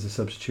out as a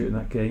substitute in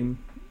that game,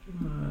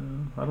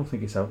 I don't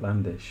think it's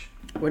outlandish.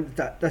 When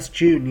that's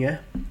June, yeah.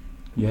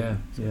 Yeah.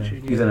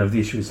 You then have the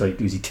issue is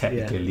like, is he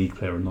technically a league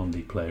player or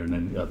non-league player, and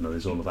then I don't know,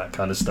 there's all of that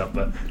kind of stuff.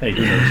 But hey,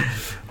 who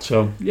knows?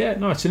 So yeah,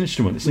 no, it's an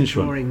interesting one. It's an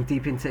interesting one. Roaring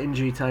deep into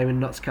injury time, and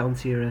Notts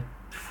County are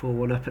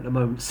 4-1 up at the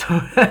moment.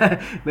 So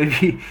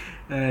maybe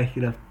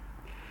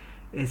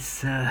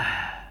it's.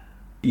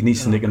 He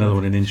needs to nick another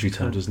one in injury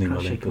time, doesn't he, can't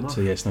Molly? shake 'em But off.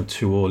 yeah, it's now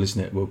 2-2,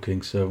 isn't it,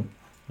 Woking? So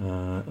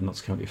and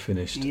Notts County are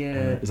finished.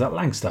 Yeah. Has that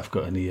Langstaff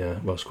got any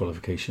Welsh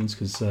qualifications?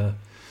 Because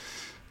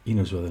he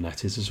knows where the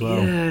net is as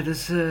well. Yeah,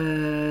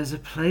 there's a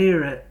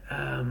player at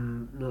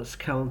Notts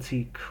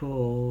County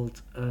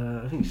called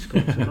I think he's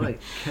called tonight,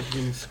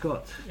 Kedwin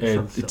Scott.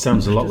 It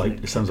sounds a lot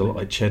like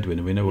Chedwin,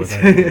 and we know where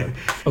that is.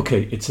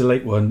 Okay, it's a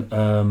late one.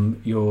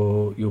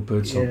 Your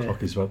birdsong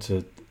clock is about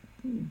to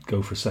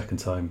go for a second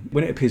time.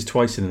 When it appears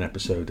twice in an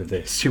episode of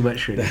this, It's too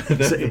much, really.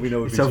 we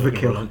know It's we've been talking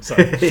for a long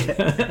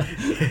overkill.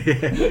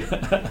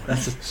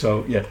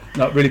 So yeah,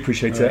 no, really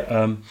appreciate it.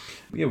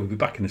 We'll be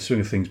back in the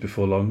swing of things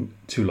before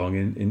too long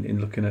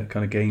in looking at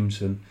kind of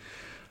games and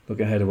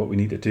looking ahead of what we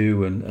need to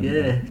do and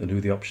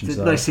who the options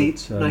are. Nice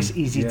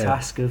easy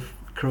task of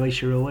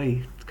Croatia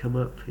away to come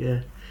up.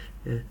 Yeah.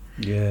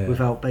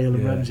 Without Bale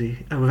and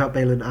Ramsey, and without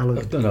Bale and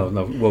Allen. No.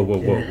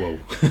 Whoa.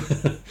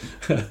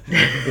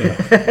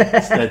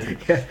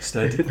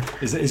 Steady.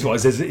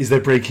 Is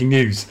there breaking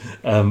news?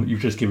 You've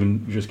just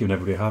given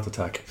everybody a heart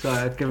attack. So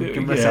I'd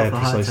give myself a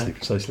heart attack.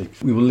 Precisely.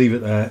 We will leave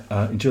it there.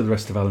 Enjoy the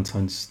rest of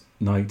Valentine's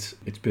night.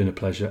 It's been a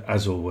pleasure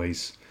as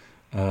always.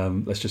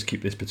 Let's just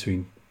keep this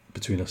between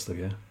us, though.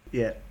 Yeah.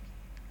 Yeah.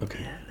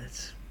 Okay. Yeah.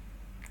 Let's.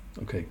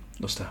 Okay.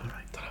 Nostar. All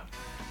right. Ta-da.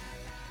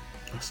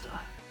 Nostar.